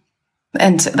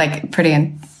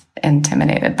 pretty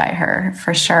intimidated by her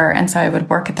for sure. And so I would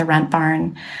work at the Rent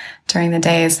Barn during the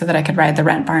days so that I could ride the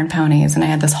Rent Barn ponies. And I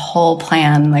had this whole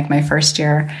plan, like my first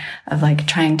year, of like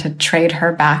trying to trade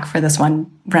her back for this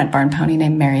one Rent Barn pony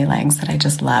named Mary Legs that I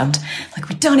just loved. Like,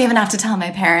 we don't even have to tell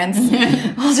my parents.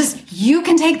 You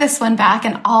can take this one back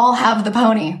and I'll have the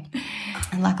pony.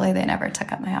 And luckily they never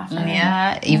took up my offer.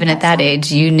 Yeah. Even at that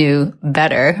age, you knew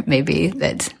better, maybe,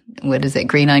 that, what is it?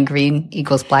 Green on green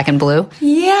equals black and blue.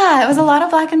 Yeah. It was a lot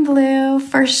of black and blue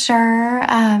for sure.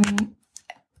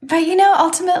 But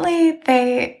ultimately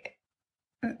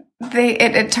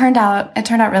it turned out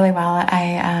really well.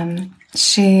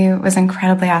 She was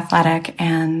incredibly athletic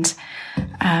and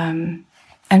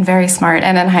very smart.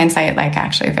 And in hindsight, like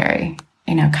actually very,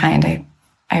 kind.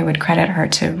 I would credit her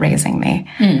to raising me,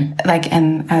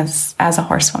 as a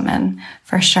horsewoman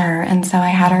for sure. And so I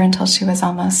had her until she was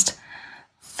almost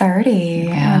 30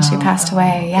 when she passed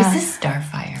away. Yeah. Is this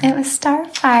Starfire? It was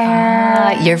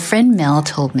Starfire. Your friend Mel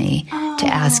told me to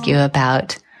ask you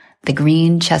about the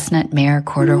green chestnut mare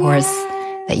quarter horse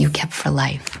that you kept for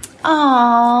life.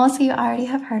 Oh, so you already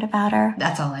have heard about her.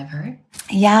 That's all I've heard.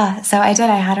 Yeah, so I did.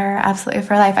 I had her absolutely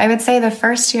for life. I would say the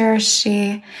first year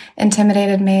she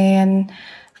intimidated me and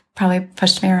probably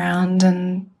pushed me around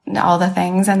and all the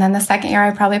things. And then the second year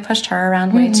I probably pushed her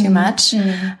around way too much.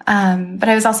 But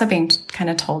I was also being kind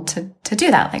of told to do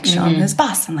that, like show him who's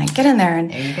boss and like get in there. And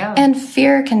there you go. And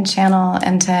fear can channel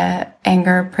into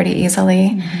anger pretty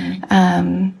easily.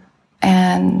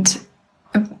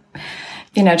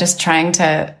 Just trying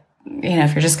to,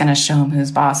 if you're just going to show him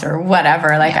who's boss or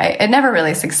whatever, like it never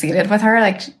really succeeded with her.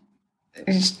 Like,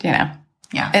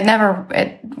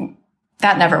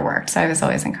 that never worked. So I was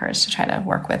always encouraged to try to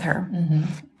work with her.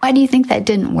 Why do you think that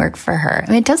didn't work for her? I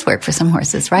mean, it does work for some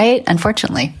horses, right?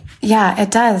 Unfortunately. Yeah, it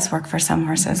does work for some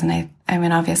horses. And I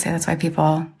mean, obviously that's why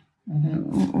people,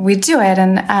 we do it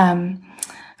and,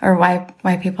 or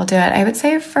why people do it. I would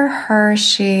say for her,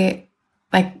 she,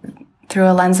 like, through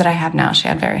a lens that I have now, she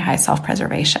had very high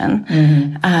self-preservation.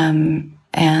 And,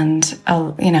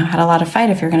 had a lot of fight.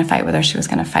 If you're going to fight with her, she was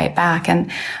going to fight back.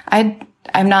 And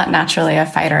I'm not naturally a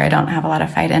fighter. I don't have a lot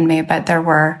of fight in me, but there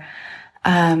were,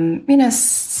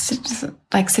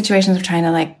 situations of trying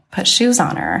to like put shoes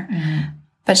on her,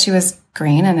 but she was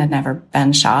green and had never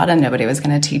been shod and nobody was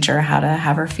going to teach her how to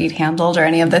have her feet handled or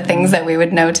any of the things that we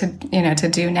would know to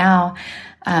do now.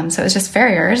 So it was just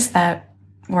farriers that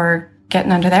were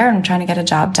getting under there and trying to get a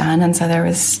job done. And so there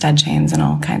was stud chains and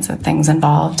all kinds of things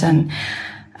involved. And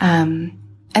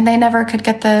they never could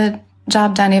get the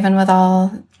job done, even with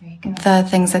all the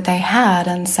things that they had.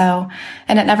 And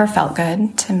it never felt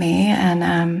good to me.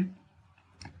 And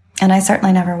I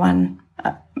certainly never won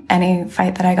any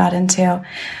fight that I got into.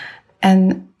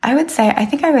 And I would say, I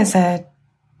think I was a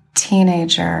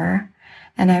teenager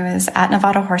and I was at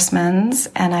Nevada Horseman's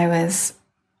and it was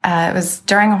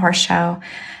during a horse show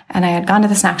and I had gone to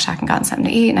the snack shack and gotten something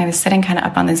to eat. And I was sitting kind of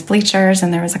up on these bleachers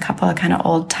and there was a couple of kind of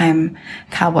old time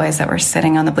cowboys that were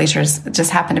sitting on the bleachers,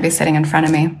 just happened to be sitting in front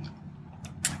of me.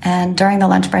 And during the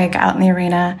lunch break out in the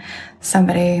arena, some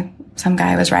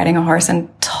guy was riding a horse and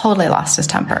totally lost his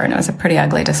temper. And it was a pretty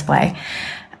ugly display.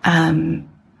 And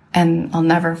I'll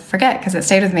never forget because it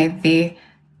stayed with me. The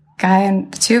guy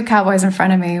and two cowboys in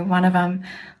front of me, one of them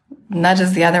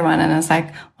nudges the other one and is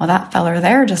like, well, that feller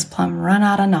there just plumb run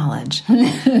out of knowledge.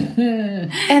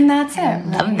 And that's it. I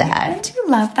love that. I do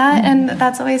love that. And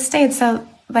that's always stayed. So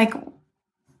like,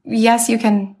 yes, you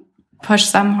can push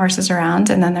some horses around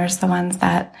and then there's the ones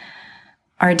that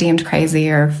are deemed crazy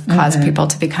or cause people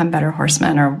to become better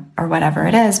horsemen or whatever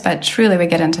it is. But truly we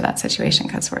get into that situation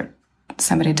because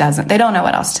they don't know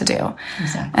what else to do.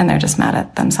 Exactly. And they're just mad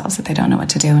at themselves that they don't know what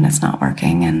to do and it's not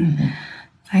working. And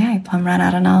so yeah, you plumb run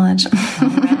out of knowledge.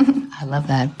 I love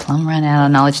that. Plumb run out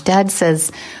of knowledge. Dad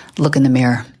says, look in the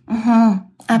mirror.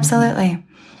 Absolutely.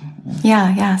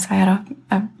 Yeah. So I had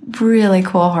a really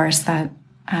cool horse that,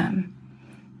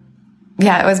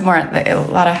 it was more a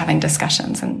lot of having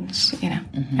discussions and,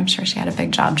 I'm sure she had a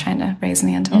big job trying to raise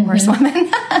me into a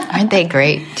horsewoman. Aren't they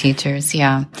great teachers?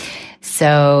 Yeah.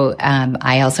 So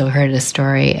I also heard a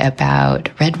story about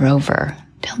Red Rover.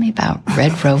 Tell me about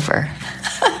Red Rover.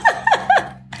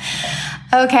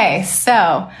 Okay,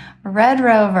 so Red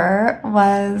Rover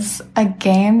was a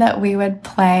game that we would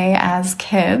play as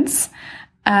kids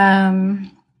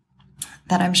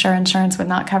that I'm sure insurance would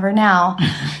not cover now.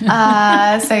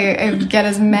 So you get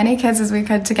as many kids as we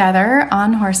could together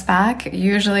on horseback,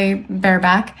 usually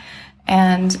bareback,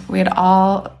 And we'd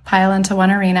all pile into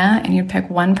one arena, and you'd pick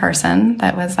one person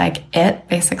that was like it,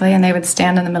 basically, and they would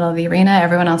stand in the middle of the arena.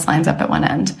 Everyone else lines up at one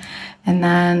end. And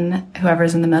then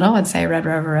whoever's in the middle would say red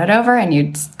over, and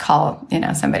you'd call,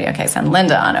 somebody, okay, send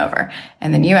Linda on over.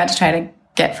 And then you had to try to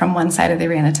get from one side of the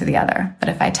arena to the other. But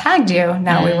if I tagged you,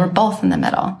 now we were both in the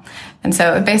middle. And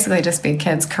so it would basically just be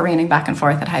kids careening back and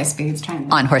forth at high speeds,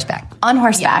 on horseback,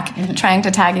 trying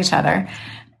to tag each other.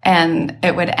 And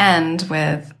it would end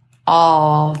with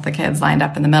all the kids lined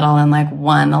up in the middle, and like the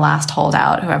last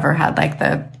holdout, whoever had like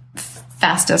the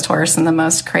fastest horse and the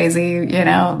most crazy,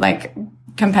 like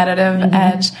competitive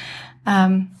edge.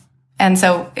 And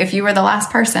so if you were the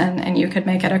last person and you could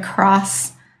make it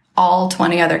across all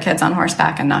 20 other kids on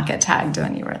horseback and not get tagged,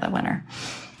 then you were the winner.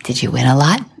 Did you win a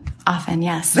lot? Often,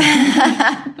 yes.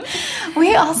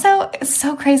 We also, it's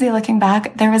so crazy looking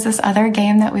back, there was this other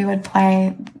game that we would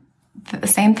play, the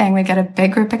same thing. We'd get a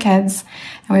big group of kids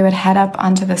and we would head up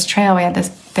onto this trail. We had this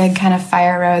big kind of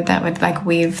fire road that would like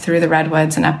weave through the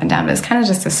redwoods and up and down. But it was kind of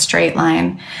just a straight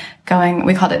line going,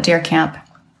 we called it deer camp.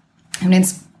 And we'd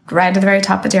ride to the very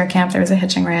top of deer camp. There was a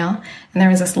hitching rail, and there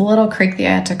was this little creek that you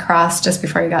had to cross just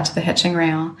before you got to the hitching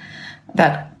rail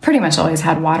that pretty much always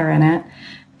had water in it.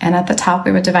 And at the top,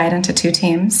 we would divide into 2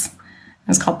 teams. It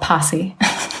was called posse.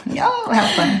 Oh, how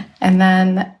fun. And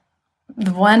then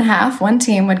one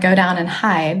team would go down and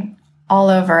hide all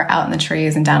over out in the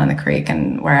trees and down in the creek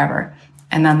and wherever.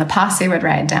 And then the posse would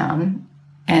ride down.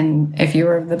 And if you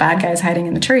were the bad guys hiding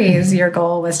in the trees, your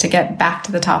goal was to get back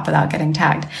to the top without getting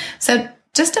tagged. So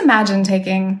just imagine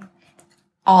taking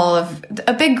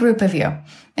a big group of you,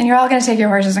 and you're all going to take your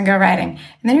horses and go riding. And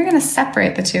then you're going to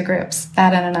separate the 2 groups.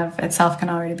 That in and of itself can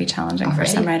already be challenging for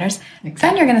some riders. Exactly.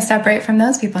 Then you're going to separate from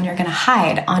those people, and you're going to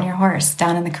hide on your horse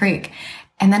down in the creek.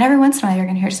 And then every once in a while, you're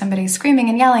going to hear somebody screaming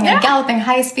and yelling and galloping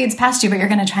high speeds past you, but you're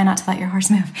going to try not to let your horse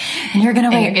move. And you're going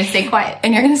to wait. And you're going to stay quiet.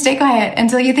 And you're going to stay quiet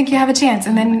until you think you have a chance.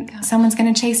 And then someone's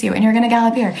going to chase you, and you're going to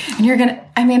gallop here. And you're going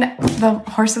to, the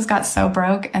horses got so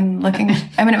broke and looking,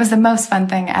 it was the most fun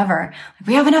thing ever. Like,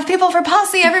 we have enough people for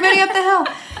posse, everybody up the hill.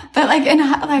 But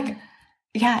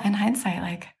in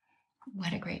hindsight,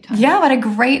 what a great time. Yeah, what a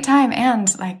great time. And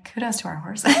kudos to our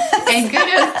horses. And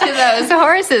kudos to those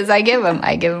horses. I give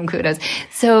them kudos.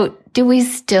 So do we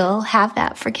still have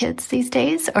that for kids these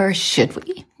days, or should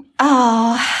we?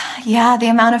 Oh, yeah. The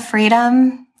amount of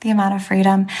freedom.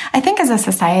 I think as a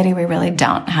society, we really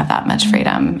don't have that much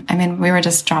freedom. We were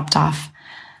just dropped off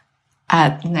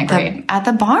at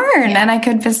the barn,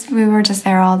 and we were just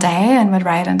there all day and would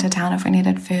ride into town if we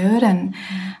needed food. And,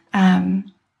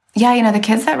 the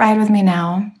kids that ride with me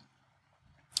now,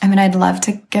 I'd love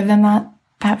to give them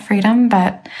that freedom,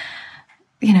 but,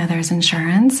 there's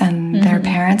insurance and their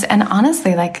parents. And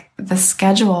honestly, the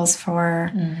schedules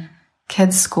for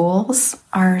kids' schools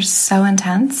are so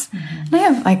intense. And I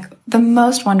have the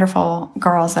most wonderful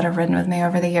girls that have ridden with me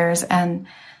over the years. And,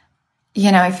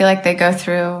 I feel like they go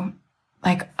through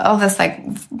this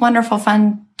wonderful,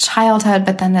 fun childhood,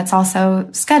 but then it's also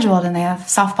scheduled, and they have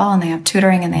softball and they have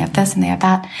tutoring and they have this and they have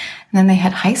that. And then they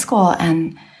hit high school,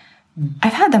 and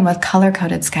I've had them with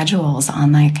color-coded schedules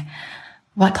on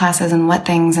what classes and what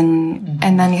things. And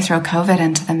then you throw COVID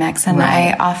into the mix. And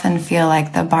I often feel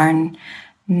like the barn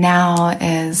now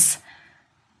is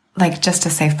just a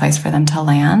safe place for them to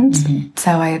land.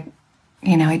 So I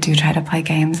do try to play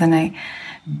games, and I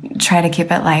try to keep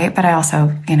it light, but I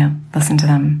also, listen to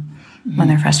them when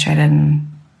they're frustrated, and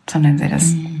sometimes they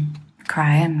just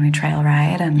cry, and we trail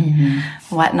ride and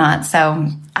whatnot. So,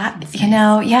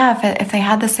 if they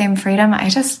had the same freedom, I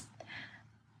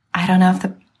don't know if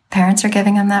the parents are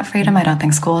giving them that freedom. I don't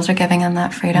think schools are giving them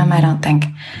that freedom. I don't think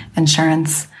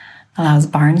insurance allows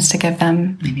barns to give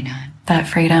them that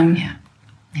freedom. Yeah,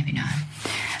 maybe not.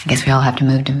 I guess we all have to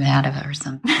move to Nevada or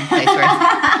some place where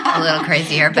it's a little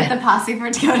crazier. But get the posse for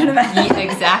it to go to Nevada. Yeah,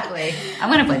 exactly. I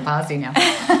want to play posse now.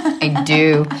 I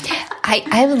do.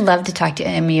 I would love to talk to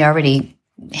you. You're already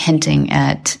hinting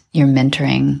at your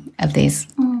mentoring of these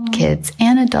kids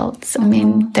and adults.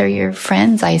 They're your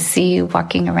friends. I see you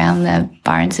walking around the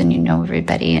barns, and you know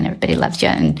everybody, and everybody loves you,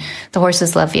 and the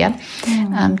horses love you.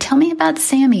 Tell me about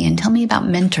Sammy, and tell me about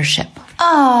mentorship.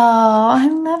 Oh, I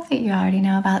love that you already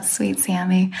know about sweet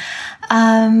Sammy.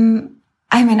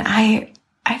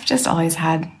 I've just always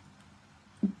had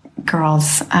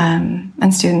girls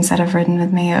and students that have ridden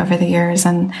with me over the years,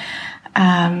 and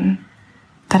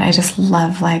that I just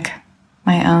love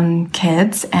my own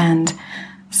kids, and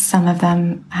some of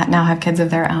them now have kids of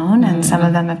their own, and some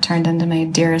of them have turned into my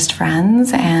dearest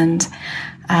friends. And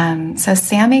so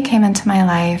Sammy came into my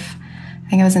life, I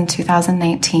think it was in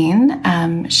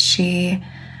 2019.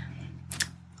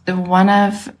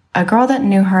 a girl that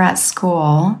knew her at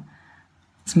school,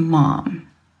 mom.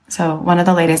 So one of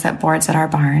the ladies that boards at our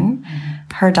barn,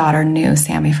 her daughter knew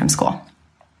Sammy from school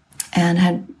and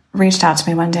had reached out to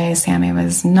me one day. Sammy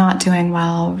was not doing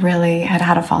well, really had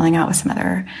had a falling out with some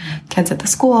other kids at the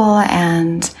school.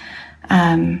 And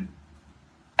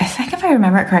I think if I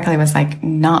remember it correctly, was like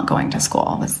not going to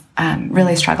school, was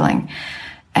really struggling.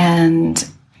 And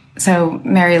so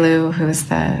Mary Lou, who's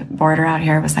the boarder out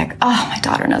here, was like, oh, my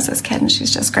daughter knows this kid and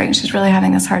she's just great. And she's really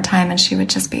having this hard time. And she would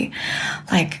just be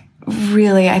like,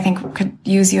 really, I think could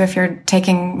use you if you're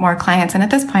taking more clients. And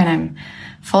at this point, I'm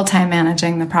full-time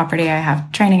managing the property. I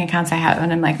have training accounts I have.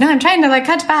 And I'm like, no, I'm trying to like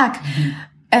cut back.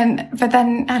 But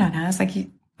then, I don't know, it's like,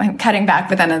 I'm cutting back,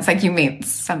 but then it's like you meet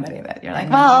somebody that you're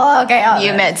like, well, okay.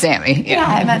 You met Sammy. Yeah,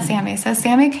 I met Sammy. So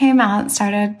Sammy came out,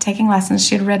 started taking lessons.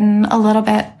 She'd ridden a little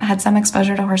bit, had some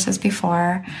exposure to horses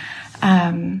before.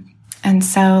 And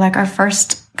so like our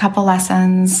first couple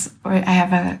lessons, I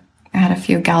had a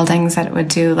few geldings that would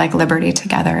do like Liberty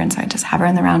together. And so I'd just have her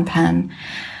in the round pen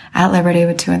at Liberty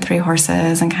with 2 and 3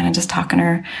 horses and kind of just talking to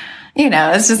her. You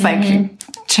know, it's just like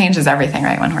changes everything,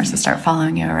 right? When horses start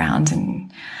following you around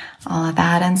and all of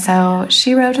that. And so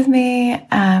she rode with me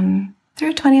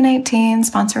through 2019,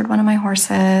 sponsored one of my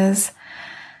horses.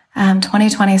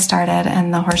 2020 started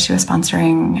and the horse she was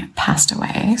sponsoring passed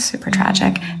away. Super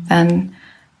tragic. Then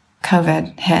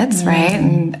COVID hits, right?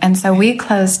 And so we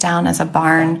closed down as a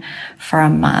barn for a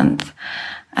month.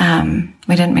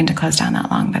 We didn't mean to close down that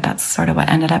long, but that's sort of what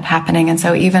ended up happening. And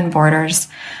so even boarders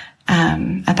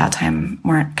at that time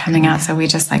weren't coming out. So we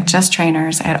just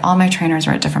trainers. I had all my trainers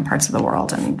were at different parts of the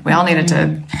world and we all needed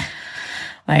to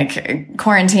like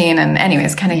quarantine and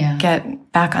anyways, kind of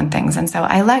get back on things. And so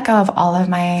I let go of all of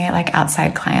my like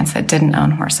outside clients that didn't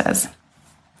own horses.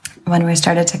 When we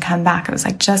started to come back, it was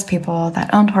like just people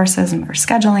that owned horses and were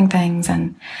scheduling things.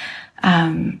 And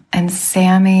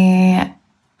Sammy,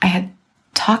 I had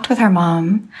talked with her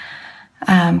mom,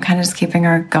 kind of just keeping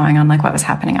her going on like what was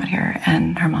happening out here.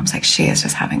 And her mom's like, she is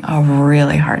just having a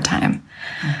really hard time.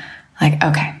 Like,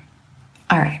 okay,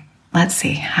 all right, let's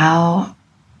see. How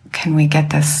can we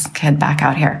get this kid back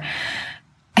out here?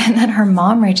 And then her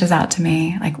mom reaches out to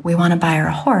me, like, we want to buy her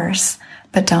a horse,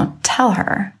 but don't tell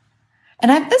her.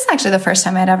 And this is actually the first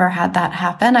time I'd ever had that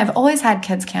happen. I've always had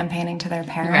kids campaigning to their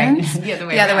parents. Right. The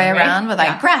other way around with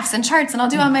like graphs and charts and I'll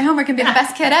do all my homework and be the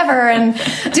best kid ever and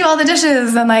do all the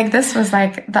dishes. And like, this was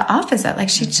like the opposite. Like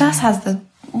she just has the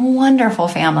wonderful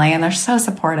family and they're so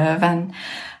supportive and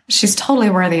she's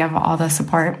totally worthy of all the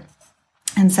support.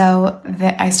 And so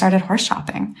I started horse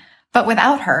shopping. But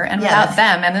without her and without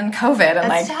them and in COVID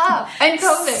and that's like tough. And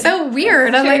COVID. So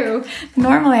weird. I'm like,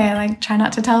 normally I like try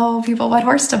not to tell people what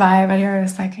horse to buy, but here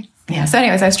it's like, So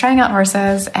anyways, I was trying out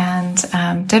horses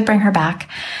and did bring her back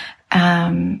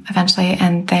eventually.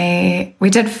 And we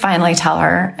did finally tell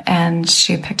her and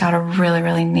she picked out a really,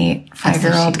 really neat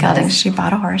 5-year-old gelding. She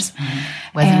bought a horse.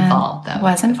 Was involved though.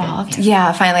 Was involved.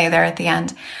 Yeah, finally there at the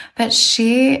end. But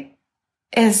she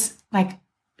is like,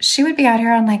 she would be out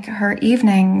here on like her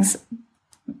evenings,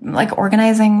 like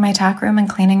organizing my tack room and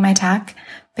cleaning my tack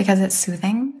because it's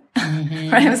soothing.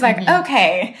 Right? I was like,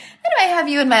 okay, how do I have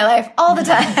you in my life all the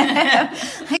time?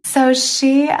 So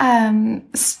she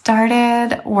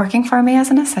started working for me as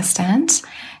an assistant.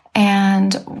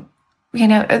 And, you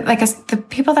know, like the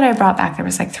people that I brought back, there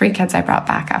was like 3 kids I brought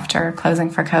back after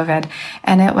closing for COVID.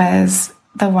 And it was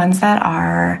the ones that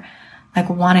are like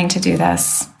wanting to do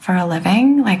this for a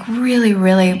living, like really,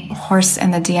 really horse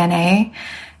in the DNA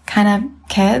kind of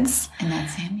kids. And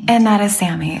that's Sammy. And that is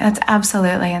Sammy. That's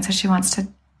absolutely. And so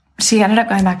she ended up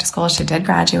going back to school. She did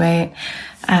graduate,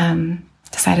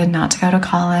 decided not to go to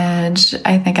college,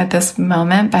 I think at this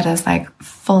moment, but is like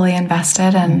fully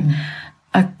invested in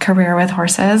a career with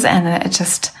horses. And it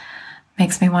just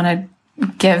makes me want to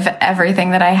give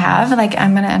everything that I have. Like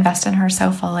I'm going to invest in her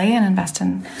so fully and invest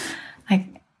in like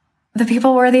the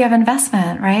people worthy of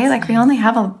investment, right? Like we only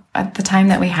have the time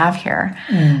that we have here.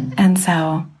 And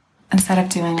so instead of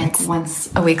doing like once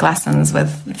a week lessons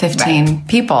with 15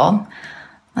 people,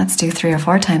 let's do 3 or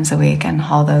 4 times a week and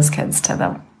haul those kids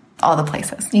to all the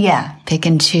places. Yeah. Pick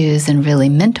and choose and really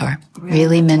mentor.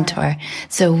 Really mentor.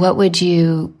 So what do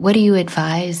you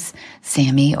advise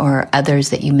Sammy or others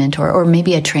that you mentor, or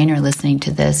maybe a trainer listening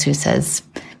to this who says,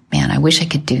 man, I wish I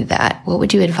could do that. What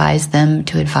would you advise them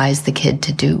to advise the kid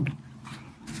to do?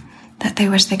 That they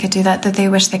wish they could do that they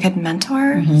wish they could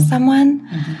mentor someone.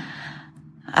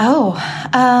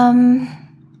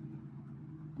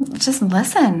 Just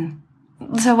listen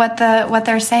to what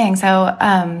they're saying. So,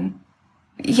 I mean,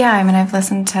 I've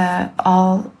listened to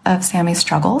all of Sammy's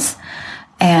struggles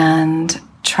and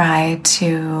try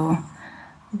to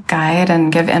guide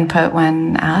and give input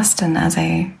when asked, and as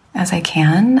I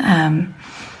can.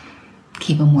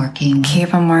 Keep them working,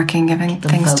 giving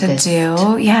things focused. To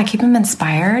do. Yeah, keep them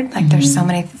inspired. Like there's so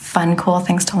many fun, cool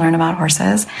things to learn about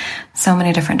horses. So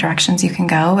many different directions you can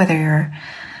go, whether you're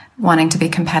wanting to be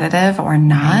competitive or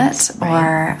not,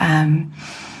 or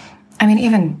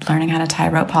even learning how to tie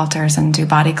rope halters and do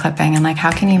body clipping, and like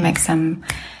how can you make some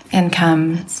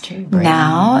income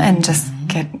now and just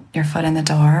get your foot in the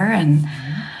door and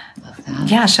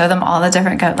show them all the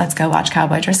different let's go watch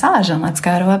cowboy dressage, and let's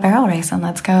go to a barrel race, and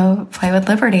let's go play with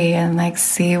Liberty, and like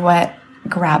see what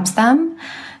grabs them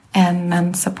and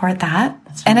then support that.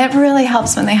 And it really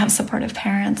helps when they have supportive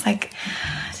parents, like,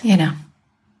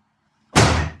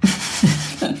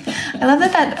 I love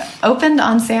that opened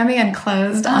on Sammy and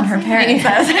closed on her parents.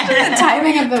 The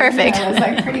timing of the perfect. Was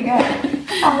like pretty good.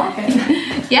 I'll walk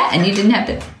it. Yeah, and you didn't have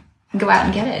to go out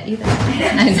and get it either.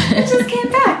 It just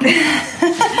came back.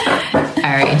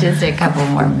 All right, just a couple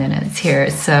more minutes here.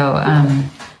 So,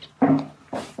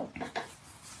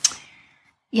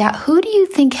 who do you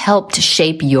think helped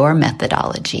shape your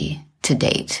methodology to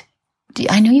date?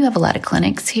 I know you have a lot of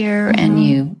clinics here,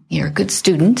 and you're a good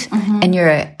student, and you're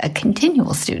a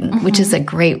continual student, which is a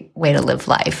great way to live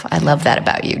life. I love that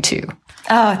about you too.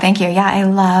 Oh, thank you. Yeah, I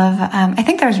love, I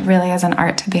think there's really is an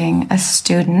art to being a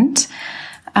student.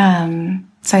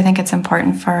 So I think it's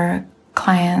important for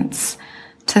clients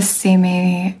to see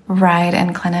me ride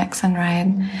in clinics and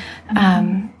ride.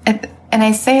 And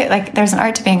I say like there's an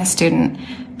art to being a student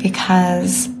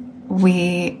because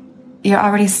you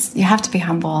have to be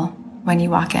humble when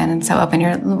you walk in and so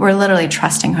open. We're literally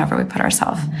trusting whoever we put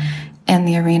ourselves in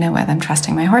the arena with. I'm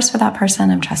trusting my horse with that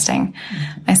person. I'm trusting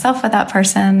myself with that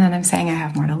person. And I'm saying I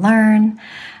have more to learn.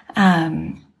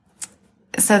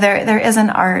 So there is an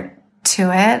art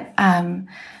to it.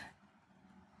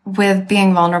 With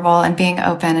being vulnerable and being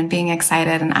open and being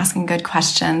excited and asking good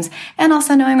questions, and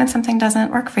also knowing when something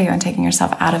doesn't work for you and taking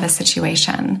yourself out of a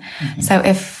situation. So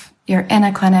if you're in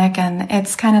a clinic and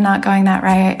it's kind of not going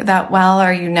that well,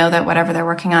 or you know that whatever they're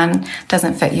working on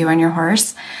doesn't fit you and your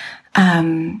horse,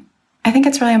 I think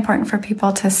it's really important for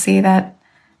people to see that,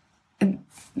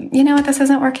 you know what, this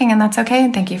isn't working, and that's okay,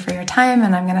 and thank you for your time,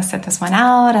 and I'm going to sit this one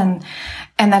out, and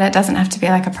that it doesn't have to be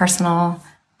like a personal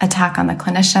attack on the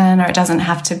clinician, or it doesn't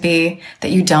have to be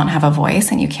that you don't have a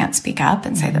voice and you can't speak up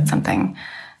and say that something,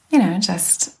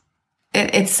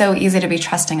 it's so easy to be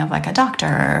trusting of like a doctor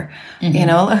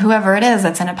or, whoever it is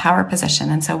that's in a power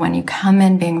position. And so when you come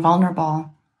in being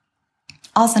vulnerable,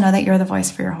 also know that you're the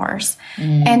voice for your horse,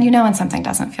 and when something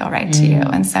doesn't feel right to you.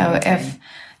 And so if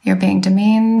you're being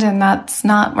demeaned and that's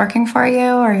not working for you,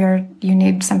 or you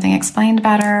need something explained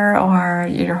better, or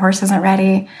your horse isn't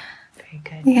ready, very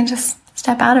good, you can just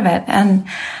step out of it. And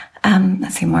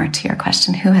let's see, more to your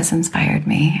question, who has inspired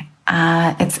me?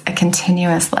 It's a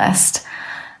continuous list.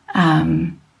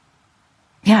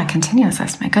 Continuous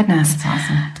list. My goodness. That's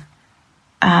awesome.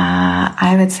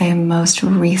 I would say most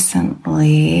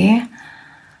recently,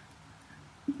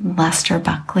 Lester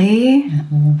Buckley,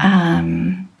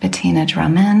 Bettina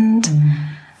Drummond,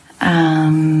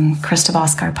 Cristobal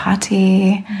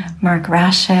Scarpati, Mark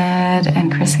Rashid,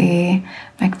 and Chrissy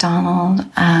McDonald,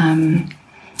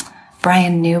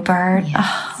 Brian Newbert. Yes.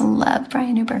 Oh, I love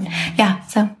Brian Newbert. Yeah,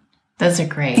 so those are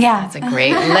great. Yeah, that's a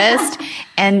great list,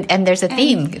 and there's a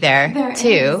theme there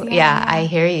too. Yeah, I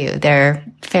hear you. They're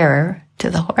fairer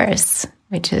to the horse,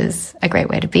 which is a great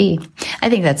way to be. I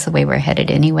think that's the way we're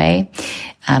headed anyway.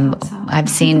 I've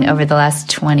seen over the last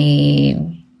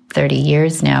 20, 30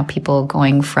 years now, people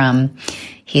going from,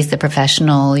 he's the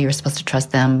professional, you're supposed to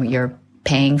trust them, you're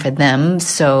paying for them,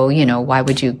 so, why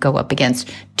would you go up against?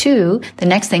 To, the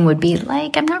next thing would be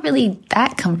like, I'm not really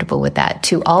that comfortable with that,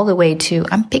 to all the way to,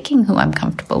 I'm picking who I'm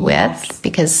comfortable with,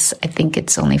 because I think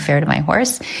it's only fair to my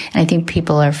horse. And I think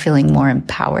people are feeling more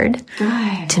empowered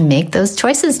to make those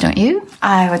choices, don't you?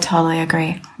 I would totally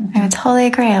agree.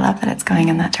 I love that it's going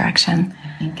in that direction.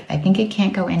 I think it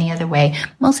can't go any other way,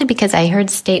 mostly because I heard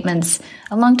statements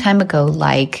a long time ago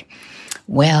like,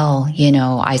 well,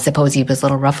 I suppose he was a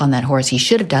little rough on that horse. He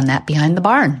should have done that behind the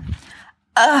barn.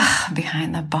 Ugh,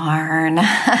 behind the barn.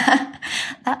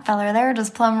 That feller there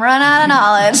just plumb run out of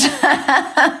knowledge.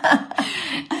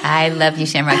 I love you,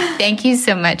 Shamrock. Thank you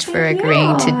so much for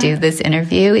agreeing to do this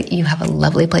interview. You have a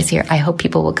lovely place here. I hope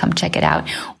people will come check it out.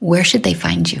 Where should they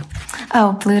find you?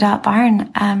 Oh, Blue Dot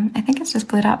Barn. I think it's just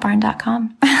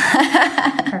bluedotbarn.com.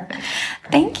 Perfect.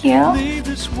 Thank you. Leave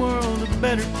this world a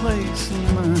better place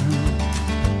than mine.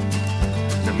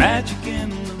 The magic in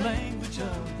the language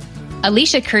of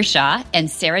Alicia Kershaw and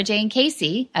Sarah Jane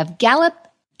Casey of Gallup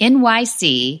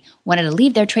NYC wanted to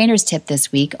leave their trainer's tip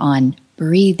this week on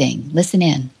breathing. Listen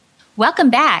in. Welcome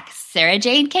back, Sarah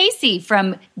Jane Casey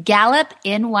from Gallup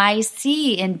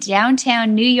NYC in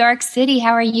downtown New York City.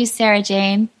 How are you, Sarah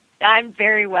Jane? I'm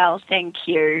very well, thank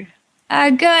you.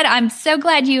 Good. I'm so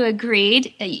glad you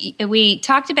agreed. We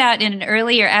talked about in an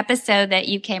earlier episode that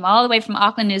you came all the way from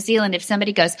Auckland, New Zealand. If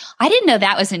somebody goes, I didn't know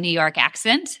that was a New York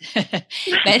accent, but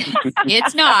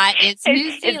it's not. It's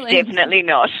New Zealand. It's definitely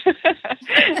not.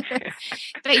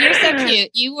 But you're so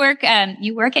cute. You work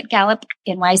at Gallup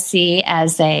NYC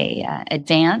as a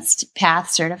advanced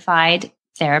PATH certified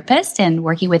therapist and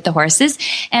working with the horses.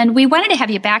 And we wanted to have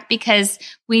you back because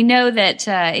we know that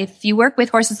if you work with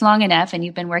horses long enough and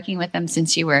you've been working with them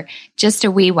since you were just a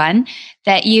wee one,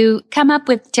 that you come up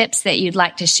with tips that you'd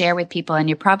like to share with people, and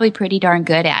you're probably pretty darn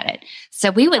good at it. So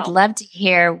we would love to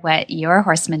hear what your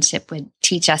horsemanship would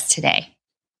teach us today.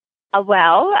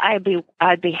 Well, I'd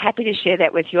be happy to share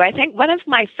that with you. I think one of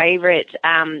my favorite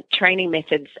training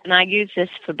methods, and I use this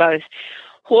for both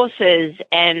horses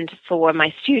and for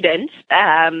my students,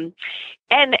 and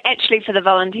actually for the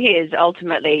volunteers,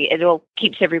 ultimately, it all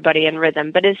keeps everybody in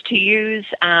rhythm, but is to use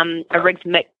a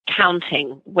rhythmic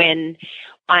counting when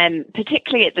I'm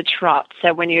particularly at the trot.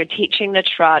 So when you're teaching the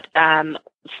trot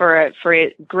for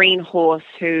a green horse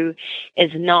who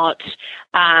is not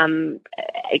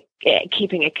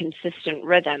keeping a consistent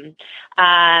rhythm,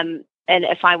 and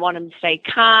if I want them to stay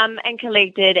calm and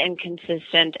collected and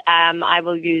consistent, I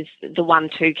will use the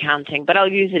 1-2 counting, but I'll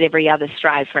use it every other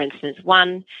stride. For instance,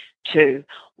 1, 2,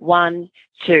 1,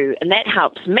 2. And that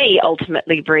helps me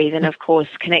ultimately breathe and, of course,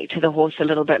 connect to the horse a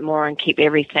little bit more and keep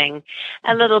everything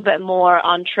a little bit more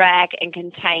on track and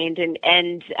contained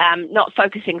and not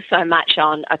focusing so much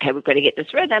on, okay, we've got to get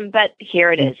this rhythm, but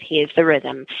here it is. Here's the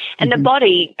rhythm. And the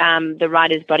body, the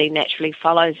rider's body naturally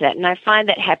follows that. And I find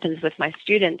that happens with my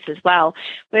students as well,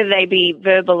 whether they be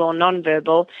verbal or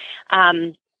nonverbal.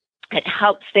 It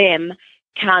helps them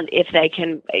count if they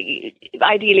can.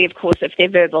 Ideally, of course, if they're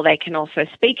verbal, they can also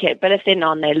speak it. But if they're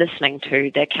non, they're listening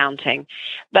to, they're counting.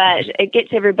 But it gets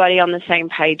everybody on the same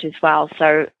page as well.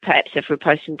 So perhaps if we're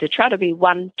posting to trot, it'll be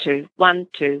 1, 2, 1,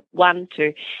 2, 1,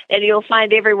 2. And you'll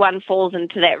find everyone falls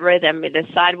into that rhythm. The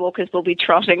sidewalkers will be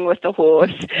trotting with the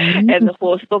horse, and the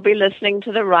horse will be listening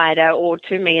to the rider or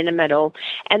to me in the middle.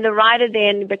 And the rider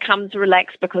then becomes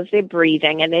relaxed because they're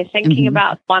breathing and they're thinking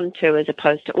about 1, 2 as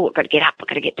opposed to, I've got to get up, I've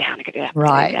got to get down, I've got to get up.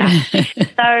 Right.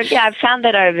 So, yeah, I've found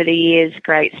that over the years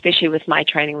great, especially with my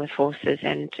training with horses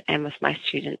and with my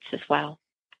students as well.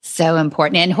 So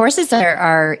important. And horses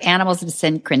are animals of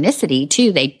synchronicity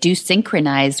too. They do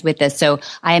synchronize with us. So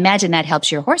I imagine that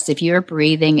helps your horse. If you're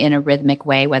breathing in a rhythmic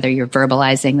way, whether you're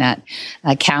verbalizing that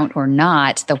count or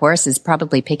not, the horse is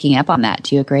probably picking up on that.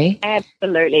 Do you agree?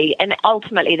 Absolutely. And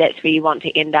ultimately that's where you want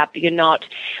to end up. You're not,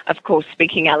 of course,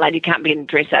 speaking out loud. You can't be in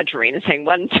dressage arena saying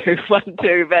 1, 2, 1,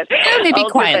 2, but maybe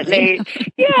quietly.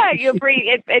 Yeah, you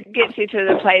breathe. It gets you to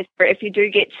the place where if you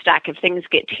do get stuck, if things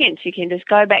get tense, you can just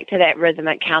go back to that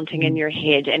rhythmic counting in your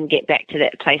head and get back to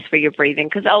that place where you're breathing,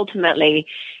 because ultimately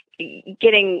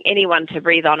getting anyone to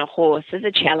breathe on a horse is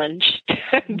a challenge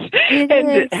and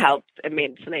it helps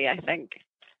immensely, I think.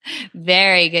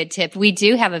 Very good tip. We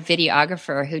do have a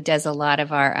videographer who does a lot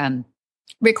of our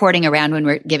recording around when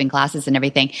we're giving classes and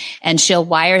everything, and she'll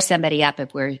wire somebody up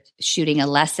if we're shooting a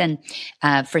lesson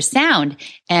for sound,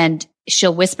 and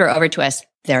she'll whisper over to us,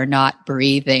 they're not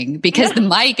breathing, because the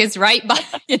mic is right by,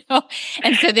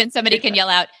 and so then somebody can yell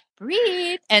out,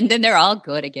 breathe, and then they're all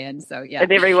good again. So, yeah.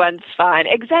 And everyone's fine.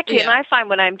 Exactly. Yeah. And I find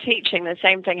when I'm teaching, the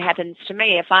same thing happens to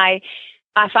me. If I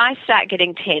start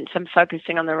getting tense, I'm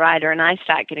focusing on the rider, and I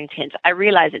start getting tense, I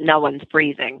realize that no one's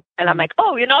breathing. And I'm like,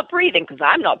 oh, you're not breathing because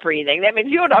I'm not breathing. That means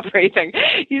you're not breathing.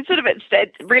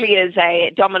 It really is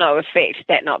a domino effect,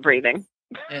 that not breathing.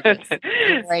 Great tip.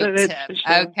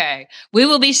 Sure. Okay. We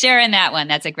will be sharing that one.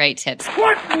 That's a great tip.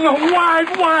 What in the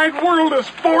wide world of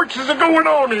sports is going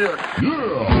on here?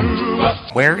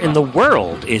 Where in the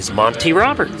world is Monty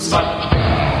Roberts?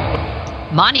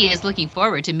 Monty is looking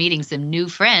forward to meeting some new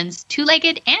friends,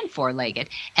 two-legged and four-legged,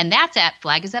 and that's at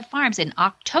Flag is Up Farms in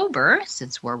October,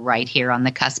 since we're right here on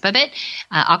the cusp of it.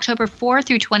 October 4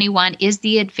 through 21 is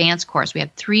the advanced course. We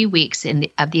have 3 weeks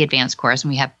of the advanced course,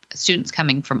 and we have students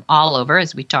coming from all over,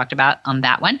 as we talked about on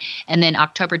that one. And then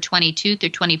October 22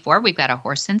 through 24, we've got a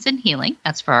Horse Sense and Healing.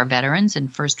 That's for our veterans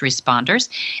and first responders.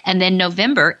 And then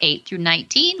November 8 through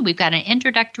 19, we've got an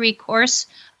introductory course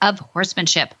of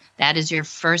horsemanship. That is your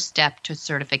first step to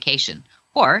certification,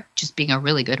 or just being a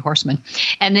really good horseman.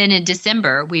 And then in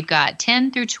December, we've got 10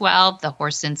 through 12, the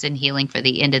Horse Sense and Healing for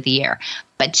the end of the year.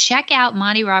 But check out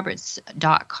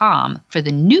MontyRoberts.com for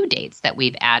the new dates that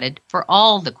we've added for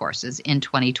all the courses in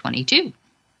 2022.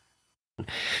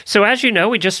 So as you know,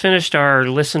 we just finished our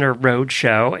listener road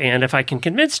show, and if I can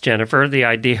convince Jennifer, the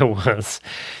idea was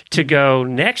to go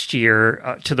next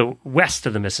year to the west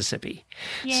of the Mississippi.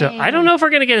 Yay. So I don't know if we're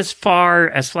going to get as far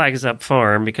as Flags Up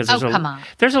Farm because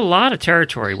there's a lot of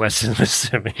territory west of the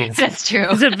Mississippi. That's true.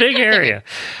 It's a big area.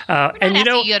 And you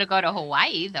got to go to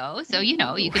Hawaii, though, so you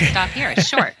can stop here. It's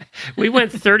short. We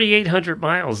went 3,800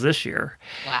 miles this year.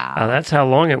 Wow. That's how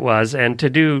long it was. And to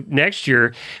do next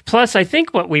year, plus I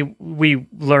think what we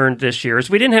learned this year is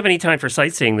we didn't have any time for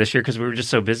sightseeing this year because we were just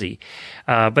so busy.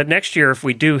 But next year, if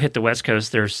we do hit the West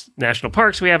Coast, there's national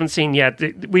parks we haven't seen yet.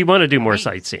 We want to do more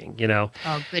sightseeing,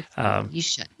 Oh, good for you. You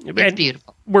should. It's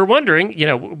beautiful. We're wondering,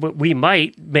 we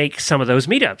might make some of those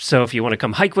meetups. So if you want to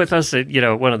come hike with us at,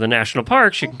 one of the national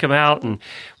parks, you can come out and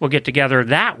we'll get together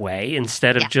that way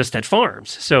instead of just at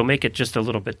farms. So make it just a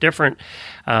little bit different.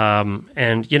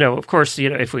 And, of course,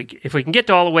 if we can get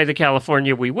all the way to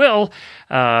California, we will.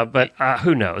 But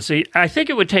who knows? So I think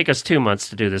it would take us 2 months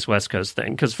to do this West Coast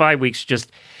thing because 5 weeks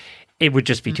it would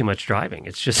just be too much driving.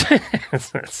 It's just you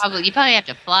probably have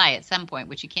to fly at some point,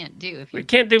 which you can't do if we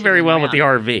can't do very well with the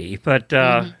RV. But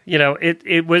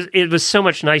it was so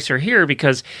much nicer here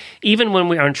because even when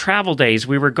we on travel days,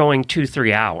 we were going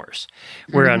 2-3 hours,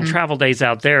 where on travel days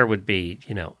out there would be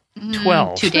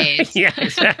 12 2 days. Yeah,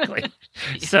 exactly.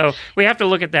 So we have to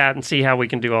look at that and see how we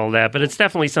can do all that. But it's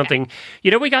definitely something,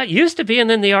 we got used to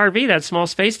being in the RV, that small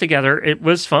space together. It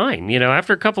was fine.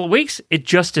 After a couple of weeks, it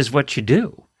just is what you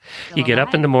do. You get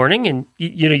up in the morning and,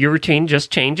 your routine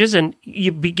just changes and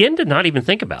you begin to not even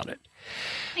think about it.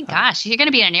 My gosh, you're going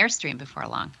to be in an Airstream before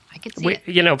long. I could see it.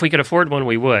 If we could afford one,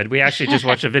 we would. We actually just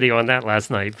watched a video on that last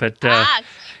night. But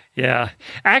yeah,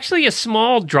 actually a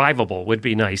small drivable would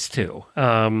be nice too.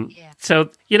 So,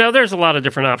 there's a lot of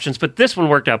different options, but this one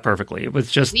worked out perfectly. It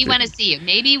was just... We want to see you.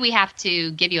 Maybe we have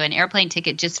to give you an airplane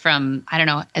ticket just from, I don't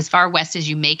know, as far west as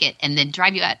you make it and then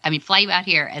fly you out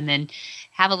here and then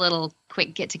have a little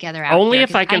quick get together out Only here,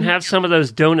 if I can have some of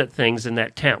those donut things in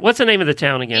that town. What's the name of the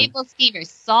town again? Able Stevers,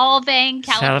 Solvang,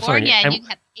 California. And you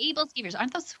have Able Stevers.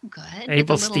 Aren't those so good?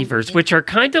 Able Stevers, which are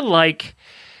kind of like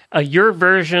your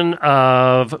version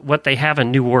of what they have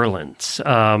in New Orleans.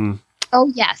 Oh,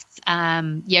 yes.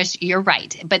 Yes, you're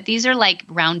right. But these are like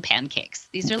round pancakes.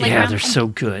 These are like they're so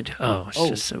good. Oh, it's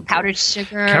just so good. Powdered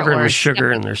sugar. Covered with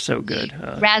sugar, and they're so good.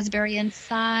 Raspberry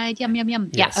inside. Yum, yum,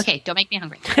 yum. Yes. Yeah, okay. Don't make me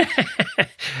hungry.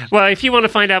 Well, if you want to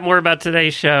find out more about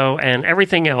today's show and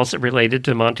everything else related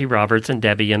to Monty Roberts and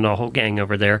Debbie and the whole gang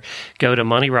over there, go to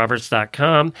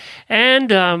MontyRoberts.com.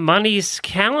 And Monty's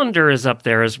calendar is up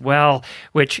there as well,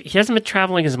 which he hasn't been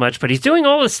traveling as much, but he's doing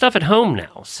all this stuff at home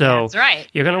now. So that's right.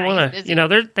 You're going to want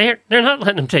to, they're not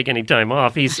letting him take any time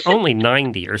off. He's only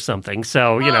 90 or something.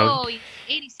 So, he's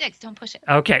 86. Don't push it.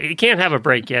 Okay. He can't have a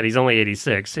break yet. He's only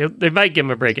 86. They might give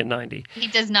him a break at 90. He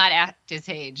does not act his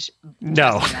age.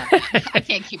 No. I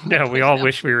can't keep him. No, we all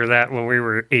wish we were that when we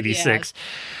were 86. Yes.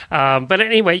 But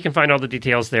anyway, you can find all the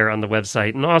details there on the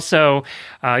website. And also,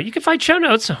 you can find show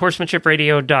notes at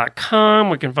horsemanshipradio.com.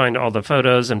 We can find all the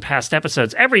photos and past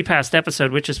episodes, every past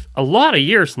episode, which is a lot of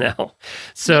years now.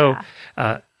 So,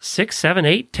 6, 7,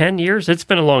 8, 10 years. It's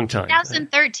been a long time.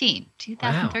 2013.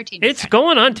 Wow. It's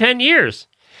going on 10 years.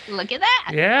 Look at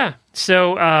that. Yeah.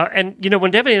 So, and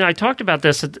when Debbie and I talked about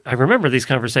this, I remember these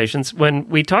conversations. When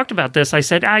we talked about this, I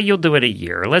said, you'll do it a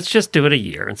year. Let's just do it a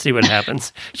year and see what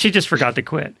happens. She just forgot to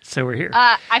quit. So we're here.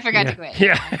 I forgot to quit.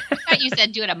 Yeah. I thought you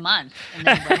said do it a month. And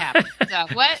then what happened? So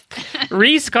what?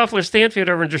 Reese Koffler-Stanfield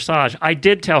over in dressage. I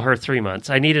did tell her 3 months.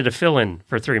 I needed a fill-in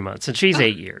for 3 months. And she's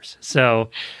 8 years.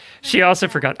 So... She also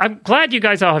forgot. I'm glad you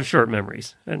guys all have short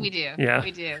memories. And, we do. Yeah.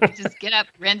 We do. We just get up,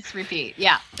 rinse, repeat.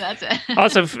 Yeah, that's it.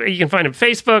 Also, you can find him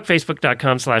Facebook,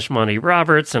 facebook.com/Monty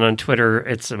Roberts. And on Twitter,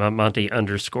 it's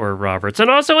Monty_Roberts. And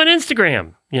also on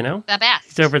Instagram, The best.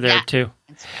 He's over there, too.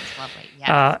 Instagram's lovely.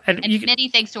 Yes. And many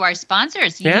thanks to our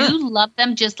sponsors. Yeah. You love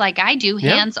them just like I do.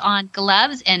 Hands On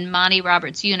Gloves and Monty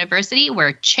Roberts University.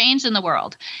 We're changing the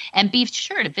world. And be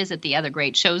sure to visit the other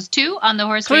great shows, too, on the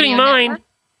Horse Radio Network. Including mine.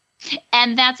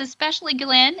 And that's especially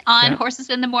Glenn on Horses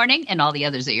in the Morning and all the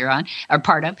others that you're on or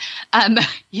part of. I know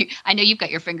you've got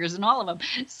your fingers in all of them.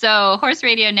 So Horse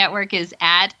Radio Network is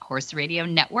at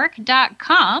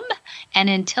horseradionetwork.com. And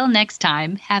until next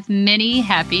time, have many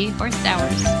happy horse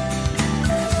hours.